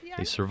dignity.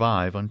 They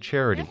survive on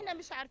charity.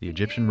 The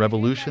Egyptian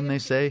revolution, they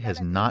say,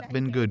 has not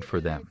been good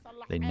for them.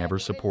 They never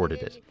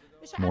supported it.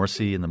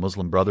 Morsi and the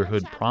Muslim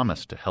Brotherhood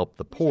promised to help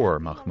the poor,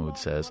 Mahmoud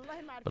says,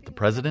 but the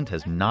president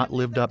has not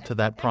lived up to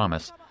that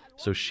promise,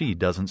 so she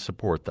doesn't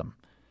support them.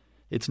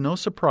 It's no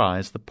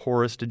surprise the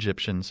poorest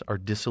Egyptians are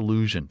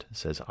disillusioned,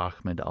 says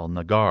Ahmed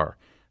Al-Nagar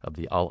of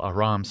the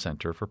Al-Aram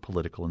Center for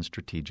Political and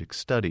Strategic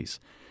Studies.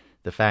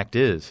 The fact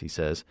is, he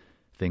says,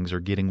 things are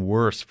getting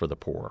worse for the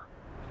poor.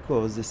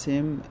 Because the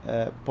same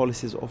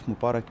policies of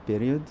Mubarak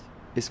period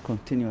is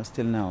continuous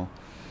till now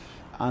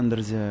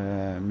under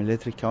the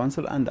military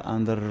council and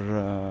under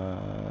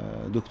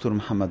Dr.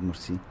 Mohammed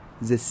Morsi.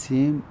 The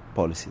same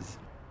policies.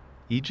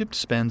 Egypt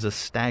spends a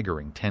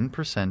staggering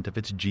 10% of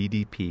its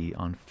GDP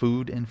on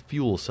food and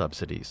fuel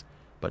subsidies,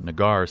 but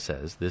Nagar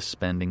says this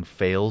spending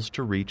fails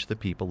to reach the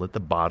people at the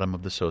bottom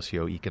of the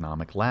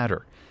socioeconomic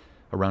ladder.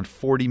 Around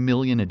 40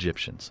 million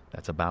Egyptians,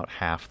 that's about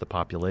half the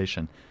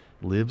population,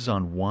 lives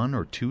on $1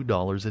 or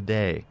 $2 a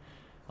day.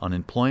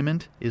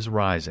 Unemployment is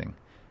rising.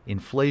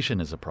 Inflation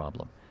is a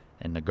problem.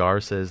 And Nagar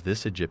says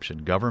this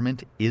Egyptian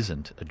government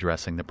isn't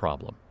addressing the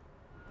problem.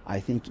 I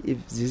think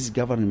if this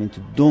government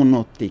do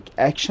not take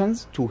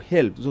actions to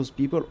help those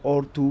people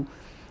or to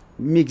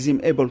make them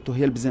able to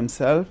help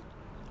themselves,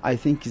 I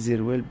think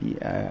there will be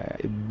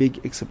a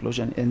big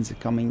explosion in the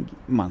coming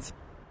months.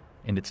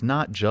 And it's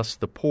not just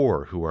the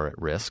poor who are at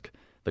risk.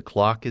 The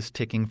clock is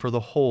ticking for the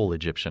whole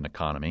Egyptian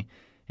economy.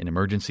 An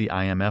emergency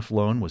IMF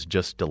loan was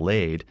just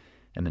delayed,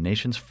 and the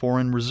nation's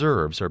foreign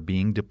reserves are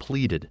being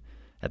depleted.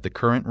 At the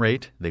current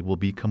rate, they will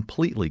be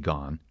completely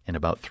gone in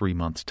about 3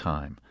 months'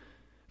 time.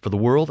 For The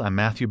World, I'm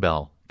Matthew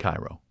Bell,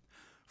 Cairo.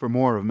 For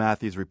more of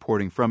Matthew's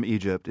reporting from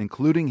Egypt,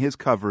 including his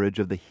coverage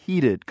of the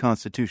heated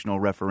constitutional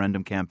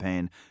referendum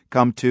campaign,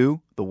 come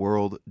to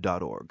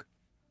theworld.org.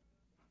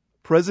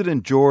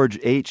 President George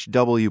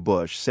H.W.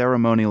 Bush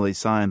ceremonially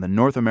signed the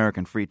North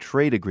American Free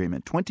Trade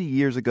Agreement 20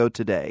 years ago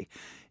today.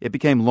 It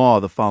became law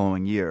the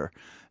following year.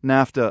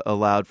 NAFTA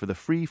allowed for the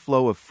free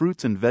flow of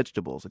fruits and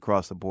vegetables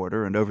across the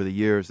border, and over the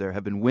years there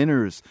have been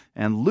winners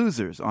and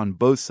losers on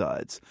both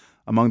sides.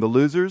 Among the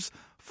losers,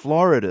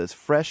 Florida's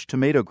fresh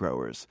tomato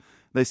growers.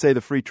 They say the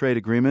free trade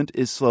agreement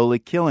is slowly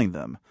killing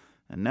them,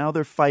 and now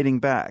they're fighting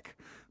back.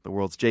 The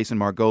World's Jason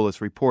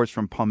Margolis reports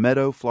from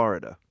Palmetto,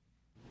 Florida.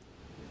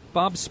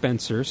 Bob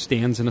Spencer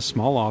stands in a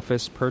small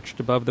office perched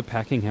above the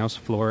packing house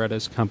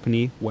Florida's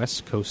company,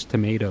 West Coast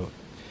Tomato.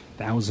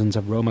 Thousands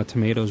of Roma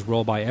tomatoes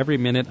roll by every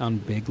minute on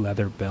big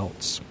leather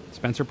belts.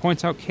 Spencer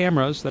points out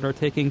cameras that are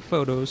taking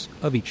photos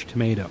of each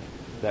tomato.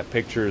 That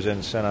picture is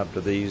then sent up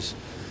to these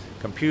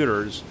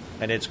computers,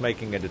 and it's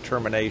making a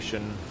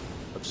determination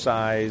of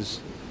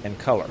size, and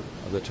color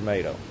of the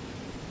tomato.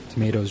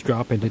 Tomatoes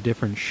drop into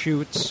different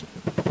shoots,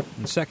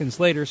 and seconds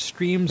later,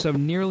 streams of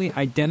nearly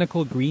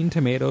identical green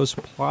tomatoes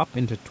plop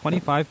into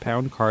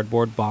 25-pound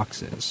cardboard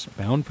boxes,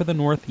 bound for the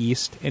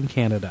Northeast and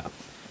Canada.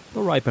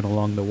 They'll ripen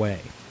along the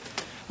way.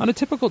 On a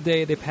typical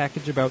day, they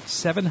package about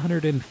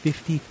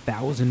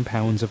 750,000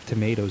 pounds of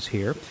tomatoes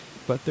here,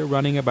 but they're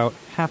running about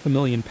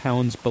 500,000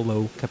 pounds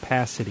below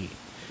capacity.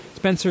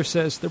 Spencer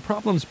says their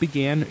problems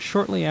began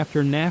shortly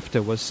after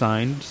NAFTA was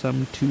signed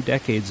some 2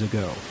 decades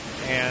ago.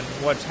 And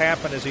what's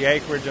happened is the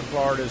acreage in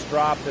Florida has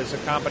dropped as the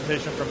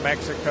competition from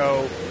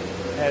Mexico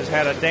has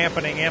had a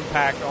dampening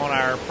impact on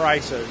our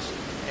prices.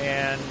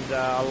 And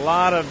a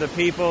lot of the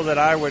people that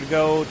I would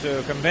go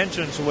to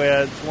conventions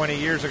with 20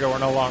 years ago are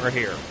no longer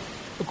here.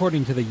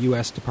 According to the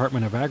U.S.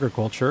 Department of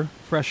Agriculture,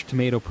 fresh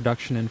tomato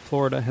production in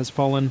Florida has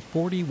fallen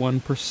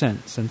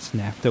 41% since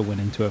NAFTA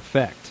went into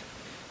effect.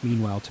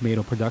 Meanwhile,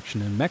 tomato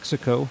production in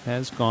Mexico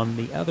has gone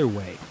the other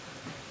way.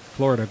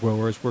 Florida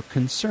growers were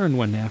concerned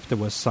when NAFTA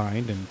was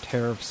signed and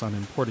tariffs on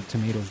imported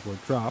tomatoes were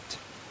dropped.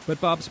 But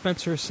Bob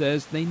Spencer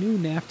says they knew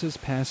NAFTA's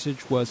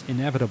passage was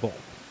inevitable,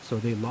 so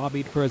they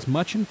lobbied for as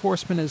much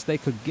enforcement as they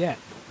could get.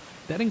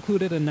 That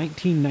included a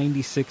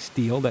 1996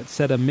 deal that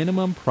set a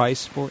minimum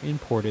price for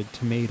imported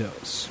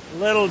tomatoes.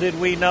 Little did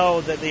we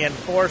know that the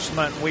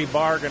enforcement we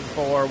bargained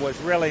for was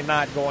really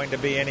not going to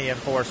be any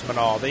enforcement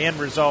at all. The end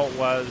result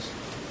was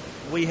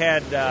we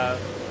had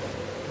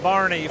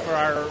Barney for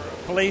our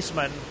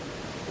policeman.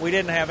 We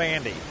didn't have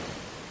Andy.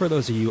 For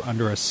those of you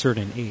under a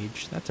certain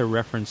age, that's a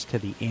reference to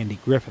the Andy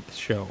Griffith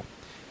Show.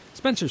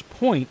 Spencer's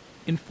point,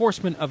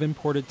 enforcement of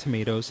imported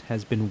tomatoes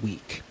has been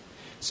weak.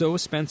 So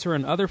Spencer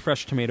and other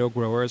fresh tomato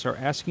growers are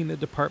asking the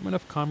Department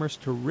of Commerce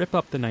to rip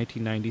up the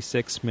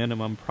 1996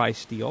 minimum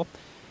price deal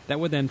that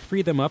would then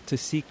free them up to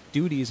seek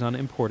duties on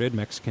imported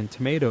Mexican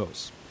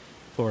tomatoes.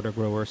 Florida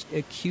growers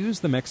accuse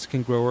the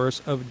Mexican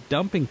growers of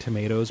dumping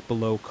tomatoes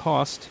below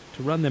cost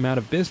to run them out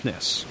of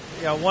business.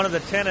 You know, one of the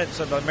tenets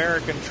of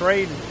American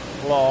trade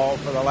law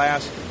for the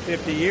last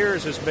 50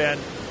 years has been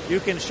you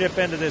can ship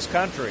into this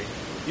country.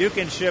 You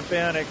can ship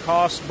in at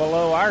costs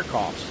below our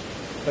costs,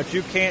 but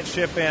you can't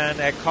ship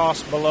in at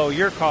costs below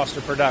your cost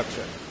of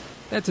production.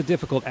 That's a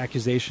difficult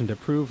accusation to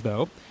prove,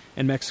 though,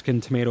 and Mexican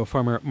tomato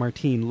farmer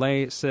Martin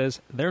Ley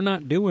says they're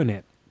not doing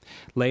it.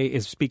 Ley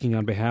is speaking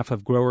on behalf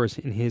of growers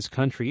in his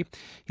country.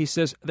 He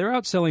says they're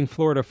outselling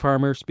Florida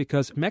farmers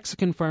because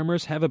Mexican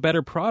farmers have a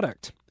better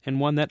product and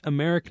one that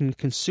American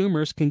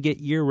consumers can get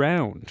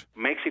year-round.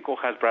 Mexico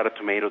has brought a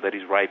tomato that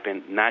is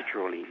ripened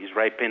naturally. It's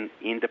ripened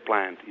in the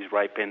plant. It's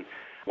ripened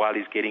while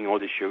it's getting all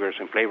the sugars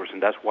and flavors,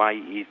 and that's why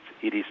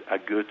it is a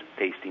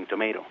good-tasting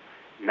tomato,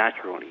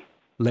 naturally.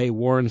 Ley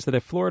warns that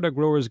if Florida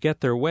growers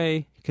get their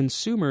way,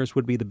 consumers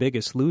would be the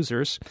biggest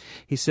losers.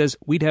 He says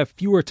we'd have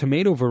fewer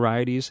tomato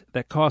varieties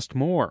that cost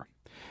more.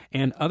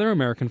 And other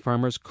American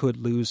farmers could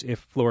lose if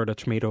Florida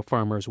tomato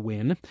farmers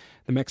win.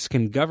 The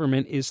Mexican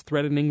government is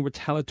threatening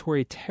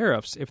retaliatory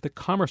tariffs if the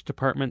Commerce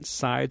Department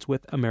sides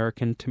with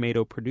American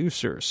tomato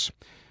producers.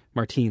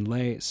 Martin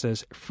Ley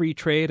says free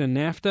trade and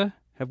NAFTA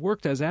have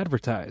worked as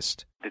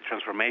advertised. The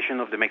transformation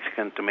of the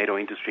Mexican tomato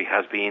industry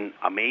has been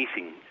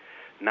amazing.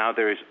 Now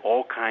there is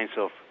all kinds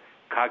of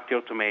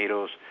cocktail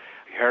tomatoes,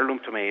 heirloom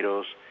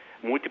tomatoes,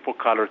 multiple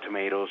color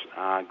tomatoes,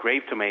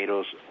 grape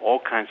tomatoes, all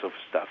kinds of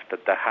stuff that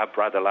have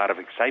brought a lot of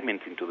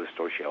excitement into the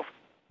store shelf.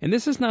 And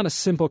this is not a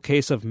simple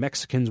case of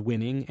Mexicans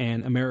winning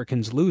and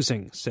Americans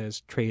losing,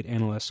 says trade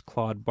analyst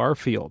Claude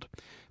Barfield.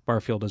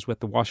 Barfield is with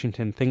the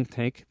Washington think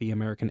tank, the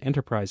American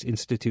Enterprise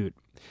Institute.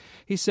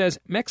 He says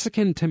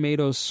Mexican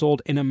tomatoes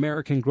sold in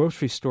American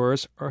grocery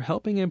stores are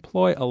helping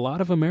employ a lot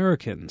of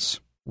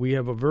Americans. We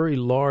have a very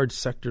large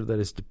sector that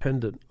is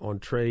dependent on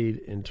trade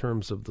in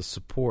terms of the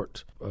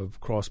support of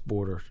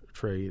cross-border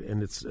trade.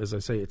 And it's, as I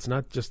say, it's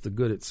not just the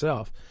good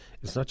itself.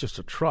 It's not just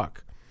a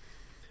truck.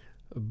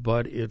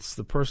 But it's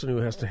the person who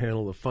has to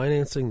handle the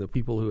financing, the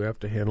people who have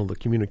to handle the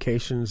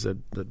communications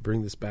that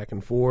bring this back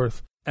and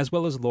forth. As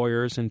well as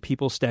lawyers and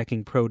people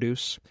stacking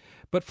produce.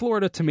 But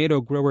Florida tomato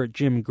grower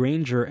Jim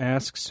Granger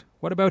asks,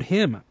 what about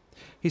him?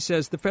 He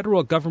says the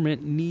federal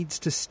government needs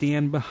to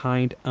stand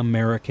behind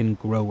American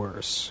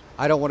growers.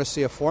 I don't want to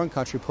see a foreign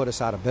country put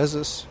us out of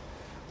business.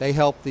 They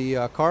help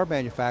the car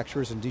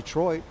manufacturers in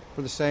Detroit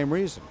for the same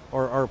reason,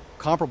 or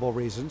comparable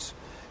reasons,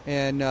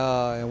 and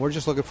we're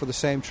just looking for the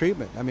same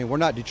treatment. I mean, we're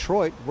not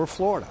Detroit, we're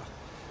Florida.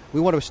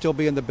 We want to still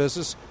be in the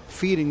business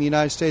feeding the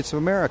United States of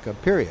America,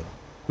 period.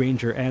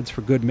 Granger adds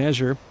for good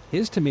measure,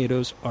 his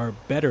tomatoes are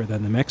better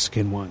than the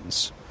Mexican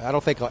ones. I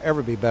don't think they'll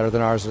ever be better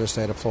than ours in the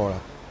state of Florida.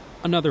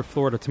 Another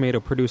Florida tomato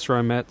producer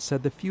I met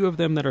said the few of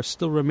them that are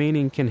still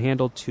remaining can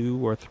handle 2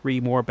 or 3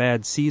 more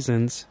bad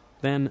seasons,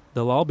 then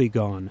they'll all be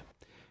gone.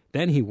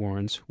 Then, he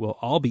warns, we'll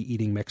all be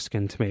eating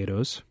Mexican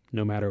tomatoes,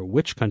 no matter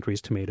which country's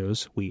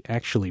tomatoes we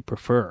actually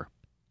prefer.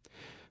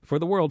 For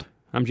The World,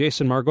 I'm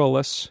Jason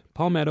Margolis,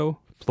 Palmetto,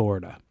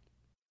 Florida.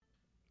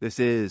 This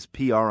is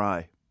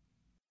PRI.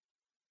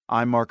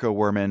 I'm Marco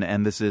Werman,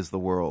 and this is The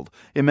World.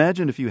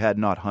 Imagine if you had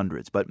not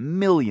hundreds, but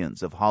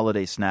millions of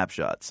holiday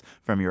snapshots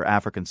from your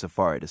African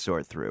safari to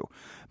sort through.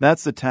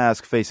 That's the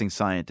task facing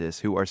scientists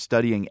who are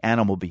studying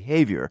animal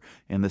behavior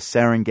in the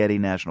Serengeti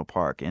National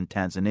Park in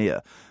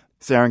Tanzania.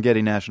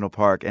 Serengeti National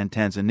Park and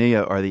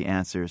Tanzania are the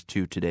answers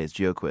to today's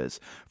GeoQuiz.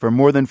 For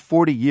more than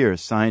 40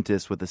 years,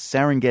 scientists with the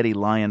Serengeti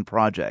Lion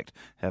Project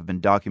have been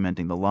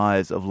documenting the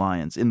lives of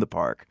lions in the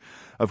park.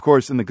 Of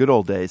course, in the good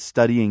old days,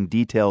 studying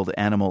detailed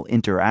animal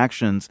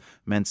interactions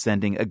meant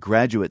sending a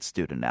graduate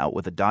student out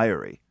with a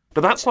diary. But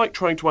that's like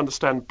trying to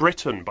understand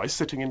Britain by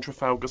sitting in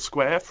Trafalgar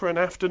Square for an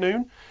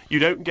afternoon. You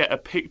don't get a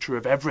picture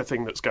of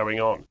everything that's going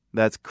on.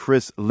 That's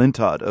Chris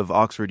Lintott of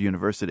Oxford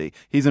University.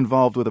 He's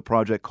involved with a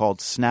project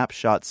called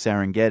Snapshot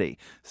Serengeti.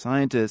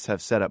 Scientists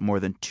have set up more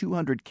than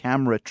 200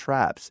 camera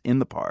traps in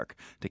the park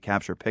to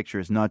capture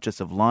pictures not just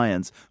of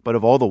lions, but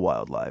of all the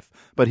wildlife.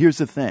 But here's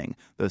the thing.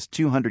 Those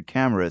 200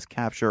 cameras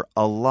capture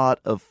a lot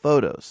of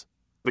photos.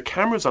 The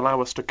cameras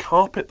allow us to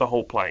carpet the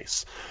whole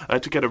place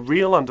to get a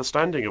real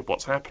understanding of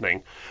what's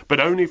happening, but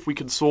only if we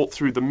can sort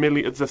through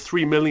the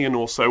 3 million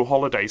or so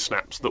holiday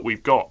snaps that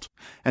we've got.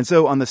 And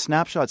so on the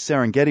Snapshot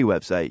Serengeti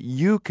website,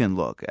 you can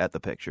look at the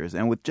pictures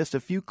and with just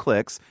a few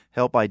clicks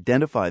help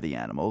identify the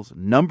animals,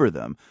 number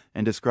them,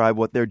 and describe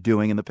what they're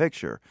doing in the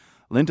picture.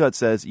 Lintott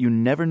says you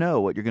never know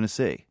what you're going to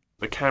see.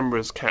 The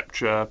cameras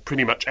capture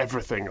pretty much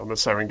everything on the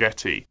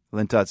Serengeti.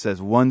 Lintott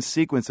says one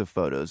sequence of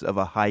photos of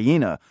a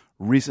hyena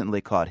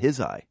recently caught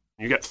his eye.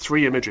 You get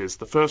 3 images.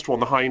 The first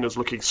one, the hyena's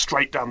looking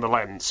straight down the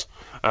lens,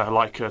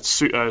 like a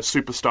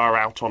superstar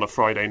out on a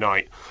Friday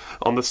night.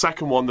 On the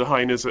second one, the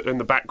hyena's in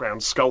the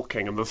background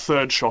skulking, and the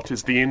third shot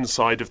is the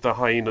inside of the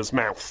hyena's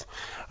mouth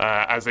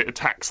as it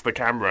attacks the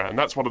camera. And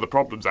that's one of the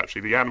problems,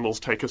 actually. The animals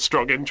take a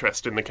strong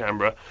interest in the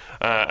camera,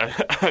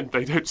 and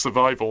they don't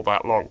survive all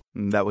that long.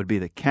 That would be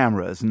the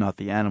cameras, not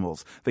the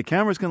animals. The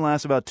cameras can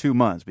last about 2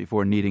 months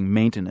before needing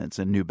maintenance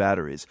and new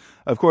batteries.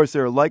 Of course,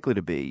 they're likely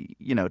to be,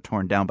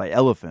 torn down by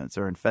elephants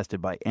or infested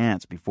by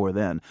ants before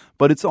then,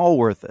 but it's all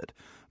worth it.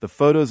 The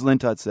photos,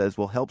 Lintott says,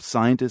 will help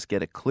scientists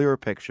get a clearer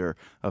picture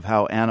of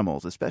how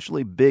animals,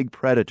 especially big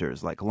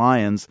predators like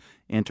lions,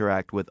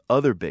 interact with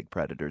other big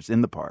predators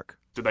in the park.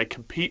 Do they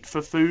compete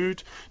for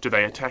food? Do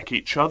they attack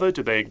each other?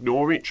 Do they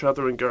ignore each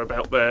other and go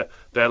about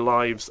their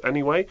lives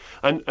anyway?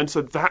 And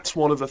so that's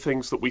one of the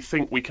things that we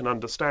think we can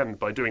understand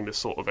by doing this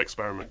sort of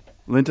experiment.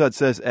 Lintott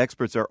says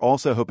experts are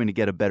also hoping to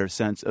get a better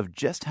sense of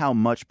just how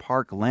much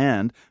park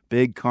land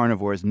big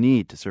carnivores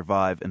need to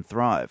survive and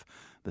thrive.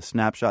 The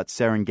Snapshot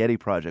Serengeti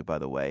project, by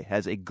the way,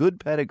 has a good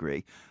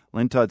pedigree.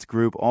 Lintott's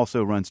group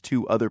also runs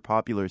 2 other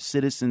popular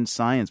citizen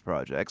science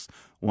projects.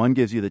 One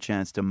gives you the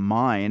chance to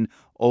mine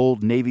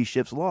old Navy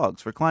ships'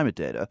 logs for climate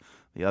data.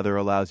 The other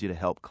allows you to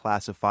help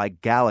classify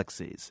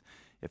galaxies.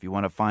 If you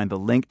want to find the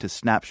link to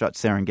Snapshot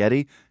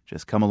Serengeti,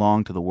 just come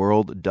along to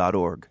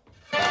theworld.org.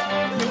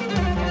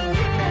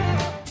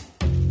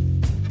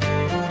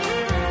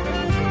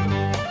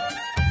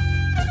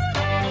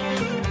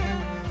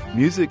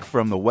 Music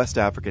from the West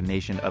African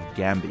nation of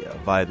Gambia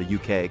via the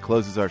UK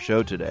closes our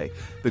show today.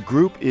 The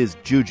group is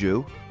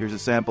Juju. Here's a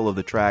sample of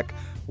the track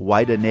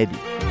Waida Nedi.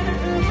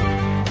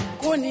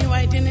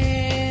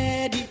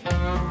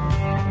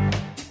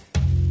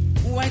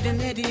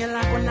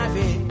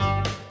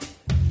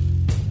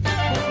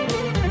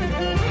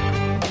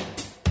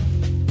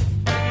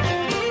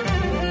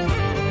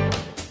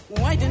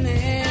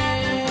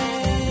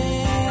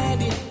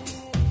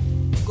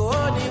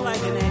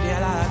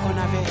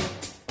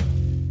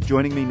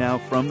 Joining me now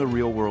from the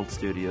Real World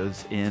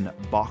Studios in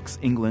Box,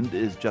 England,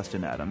 is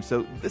Justin Adams.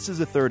 So this is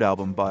the third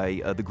album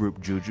by the group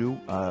Juju.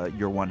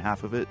 You're one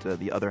half of it,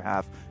 the other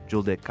half,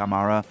 Julde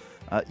Kamara.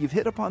 You've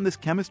hit upon this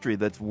chemistry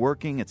that's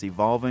working, it's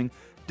evolving.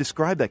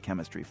 Describe that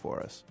chemistry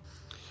for us.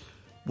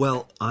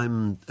 Well,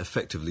 I'm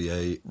effectively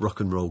a rock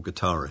and roll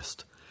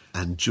guitarist,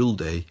 and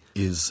Julde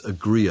is a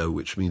griot,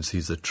 which means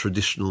he's a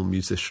traditional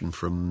musician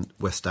from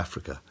West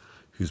Africa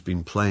who's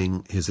been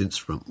playing his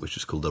instrument, which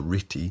is called a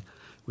riti,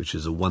 which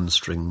is a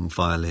one-string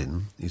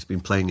violin. He's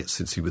been playing it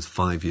since he was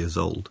 5 years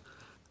old.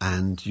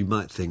 And you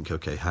might think,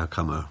 okay, how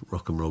come a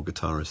rock and roll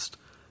guitarist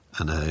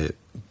and a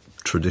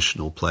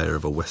traditional player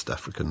of a West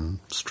African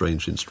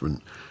strange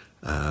instrument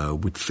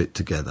would fit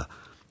together?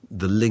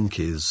 The link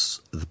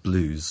is the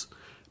blues,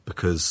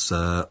 because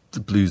the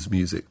blues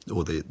music,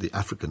 or the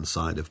African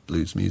side of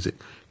blues music,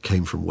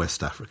 came from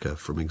West Africa,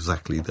 from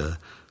exactly the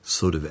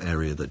sort of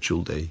area that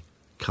Julde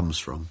comes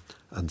from.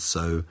 And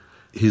so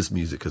his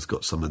music has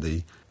got some of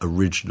the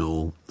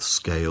original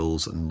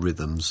scales and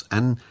rhythms,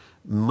 and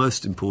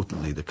most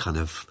importantly,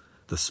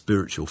 the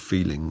spiritual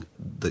feeling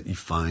that you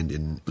find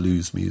in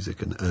blues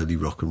music and early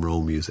rock and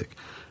roll music.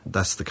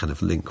 That's the kind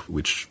of link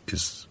which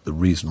is the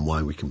reason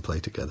why we can play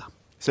together.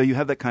 So you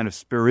have that kind of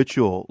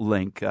spiritual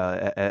link,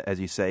 as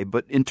you say,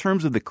 but in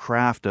terms of the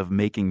craft of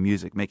making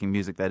music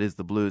that is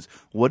the blues,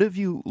 what have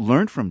you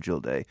learned from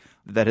Julde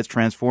that has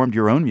transformed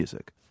your own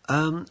music?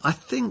 I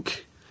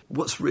think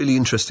what's really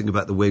interesting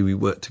about the way we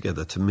work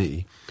together, to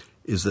me,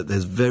 is that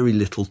there's very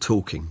little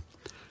talking.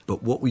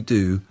 But what we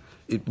do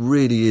it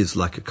really is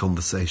like a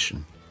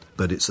conversation,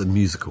 but it's a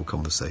musical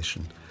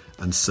conversation.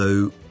 And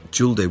so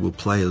Julde will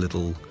play a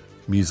little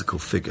musical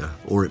figure,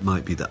 or it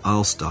might be that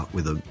I'll start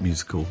with a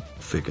musical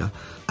figure,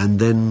 and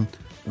then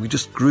we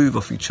just groove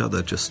off each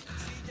other, just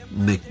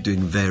doing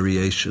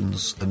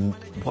variations. And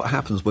what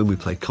happens when we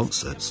play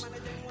concerts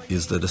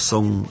is that a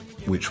song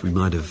which we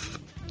might have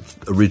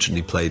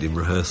originally played in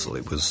rehearsal,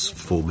 it was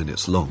 4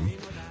 minutes long,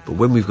 but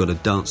when we've got a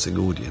dancing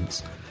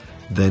audience,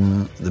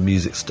 then the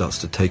music starts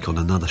to take on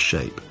another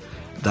shape.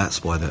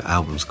 That's why the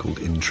album's called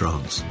In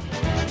Trance.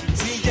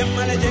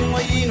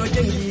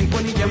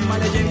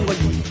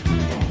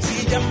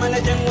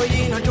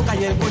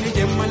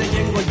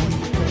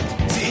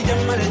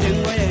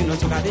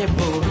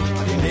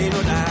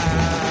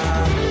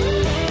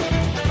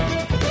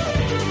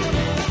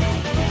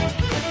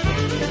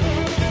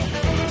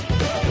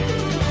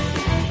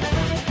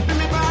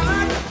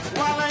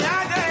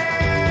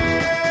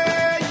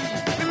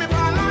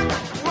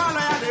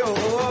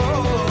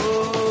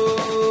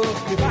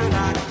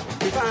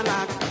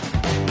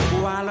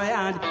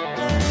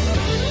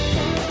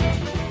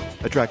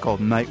 A track called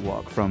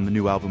Nightwalk from the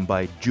new album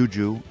by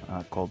Juju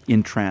called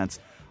In Trance.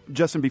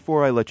 Justin,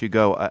 before I let you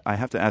go, I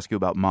have to ask you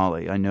about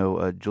Mali. I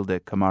know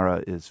Julde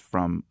Camara is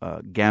from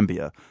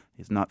Gambia.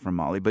 He's not from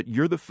Mali, but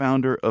you're the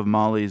founder of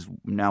Mali's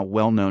now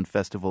well-known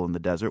festival in the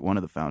desert, one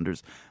of the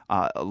founders.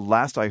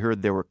 Last I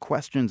heard, there were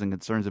questions and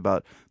concerns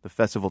about the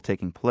festival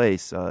taking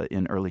place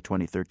in early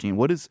 2013.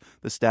 What is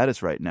the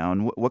status right now,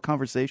 and what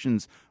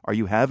conversations are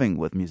you having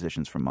with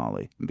musicians from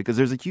Mali? Because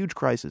there's a huge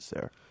crisis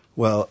there.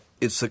 Well,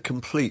 it's a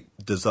complete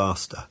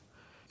disaster.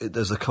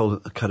 There's a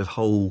kind of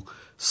whole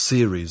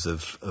series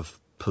of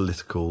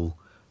political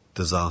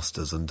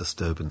disasters and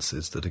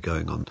disturbances that are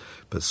going on.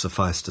 But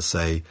suffice to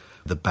say,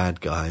 the bad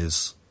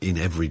guys in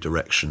every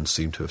direction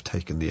seem to have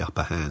taken the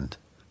upper hand.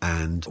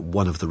 And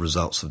one of the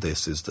results of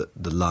this is that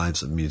the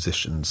lives of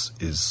musicians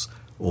is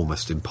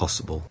almost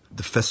impossible.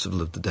 The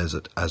Festival of the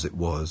Desert, as it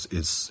was,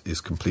 is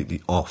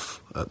completely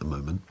off at the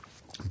moment.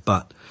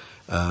 But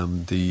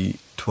the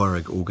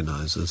Tuareg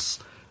organisers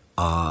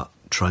are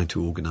trying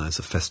to organise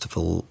a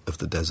Festival of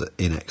the Desert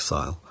in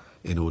exile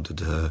in order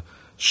to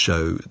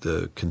show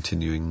the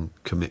continuing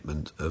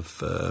commitment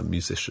of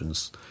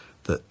musicians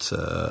that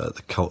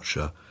the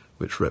culture,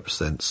 which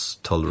represents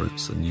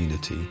tolerance and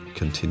unity,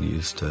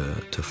 continues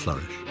to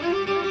flourish.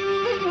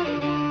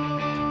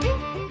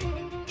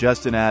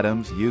 Justin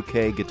Adams,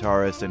 UK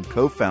guitarist and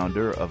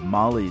co-founder of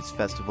Mali's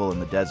Festival in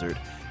the Desert,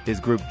 his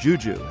group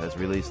Juju has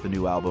released the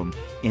new album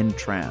In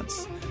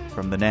Trance.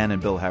 From the Nan and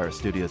Bill Harris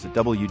studios at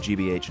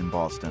WGBH in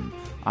Boston,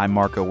 I'm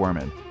Marco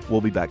Werman. We'll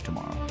be back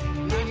tomorrow.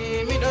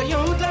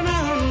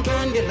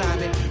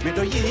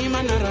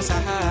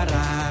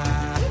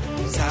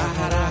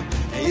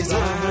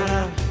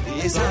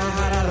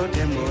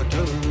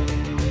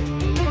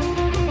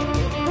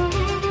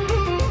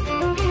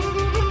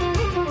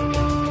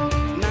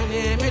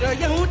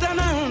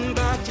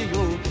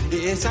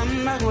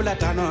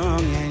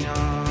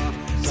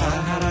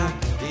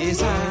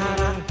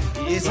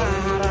 Sahara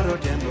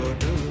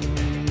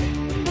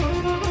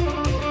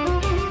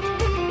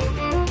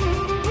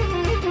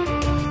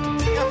rotembodu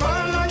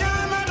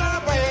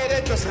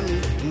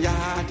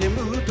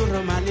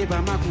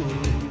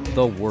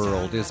The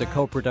World is a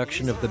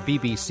co-production of the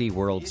BBC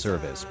World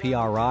Service,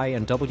 PRI,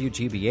 and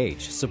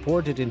WGBH,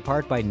 supported in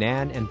part by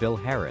Nan and Bill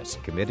Harris,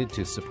 committed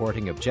to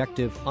supporting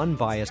objective,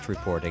 unbiased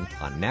reporting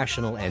on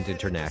national and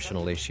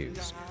international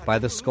issues. By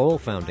the Skoll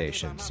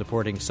Foundation,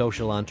 supporting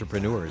social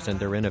entrepreneurs and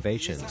their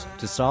innovations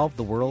to solve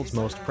the world's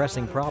most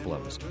pressing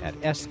problems at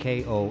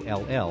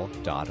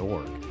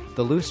skoll.org.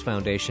 The Luce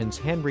Foundation's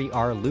Henry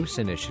R. Luce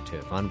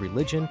Initiative on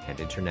Religion and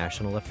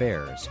International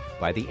Affairs,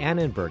 by the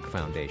Annenberg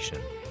Foundation,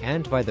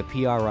 and by the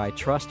PRI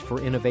Trust for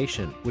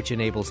Innovation, which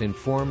enables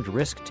informed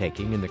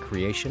risk-taking in the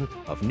creation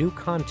of new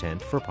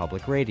content for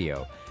public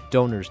radio.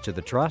 Donors to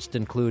the Trust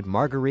include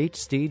Marguerite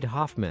Steed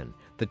Hoffman,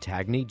 the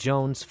Tagney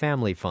Jones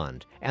Family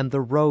Fund, and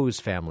the Rose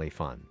Family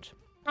Fund.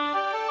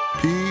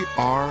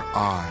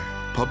 PRI,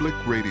 Public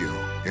Radio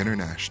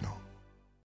International.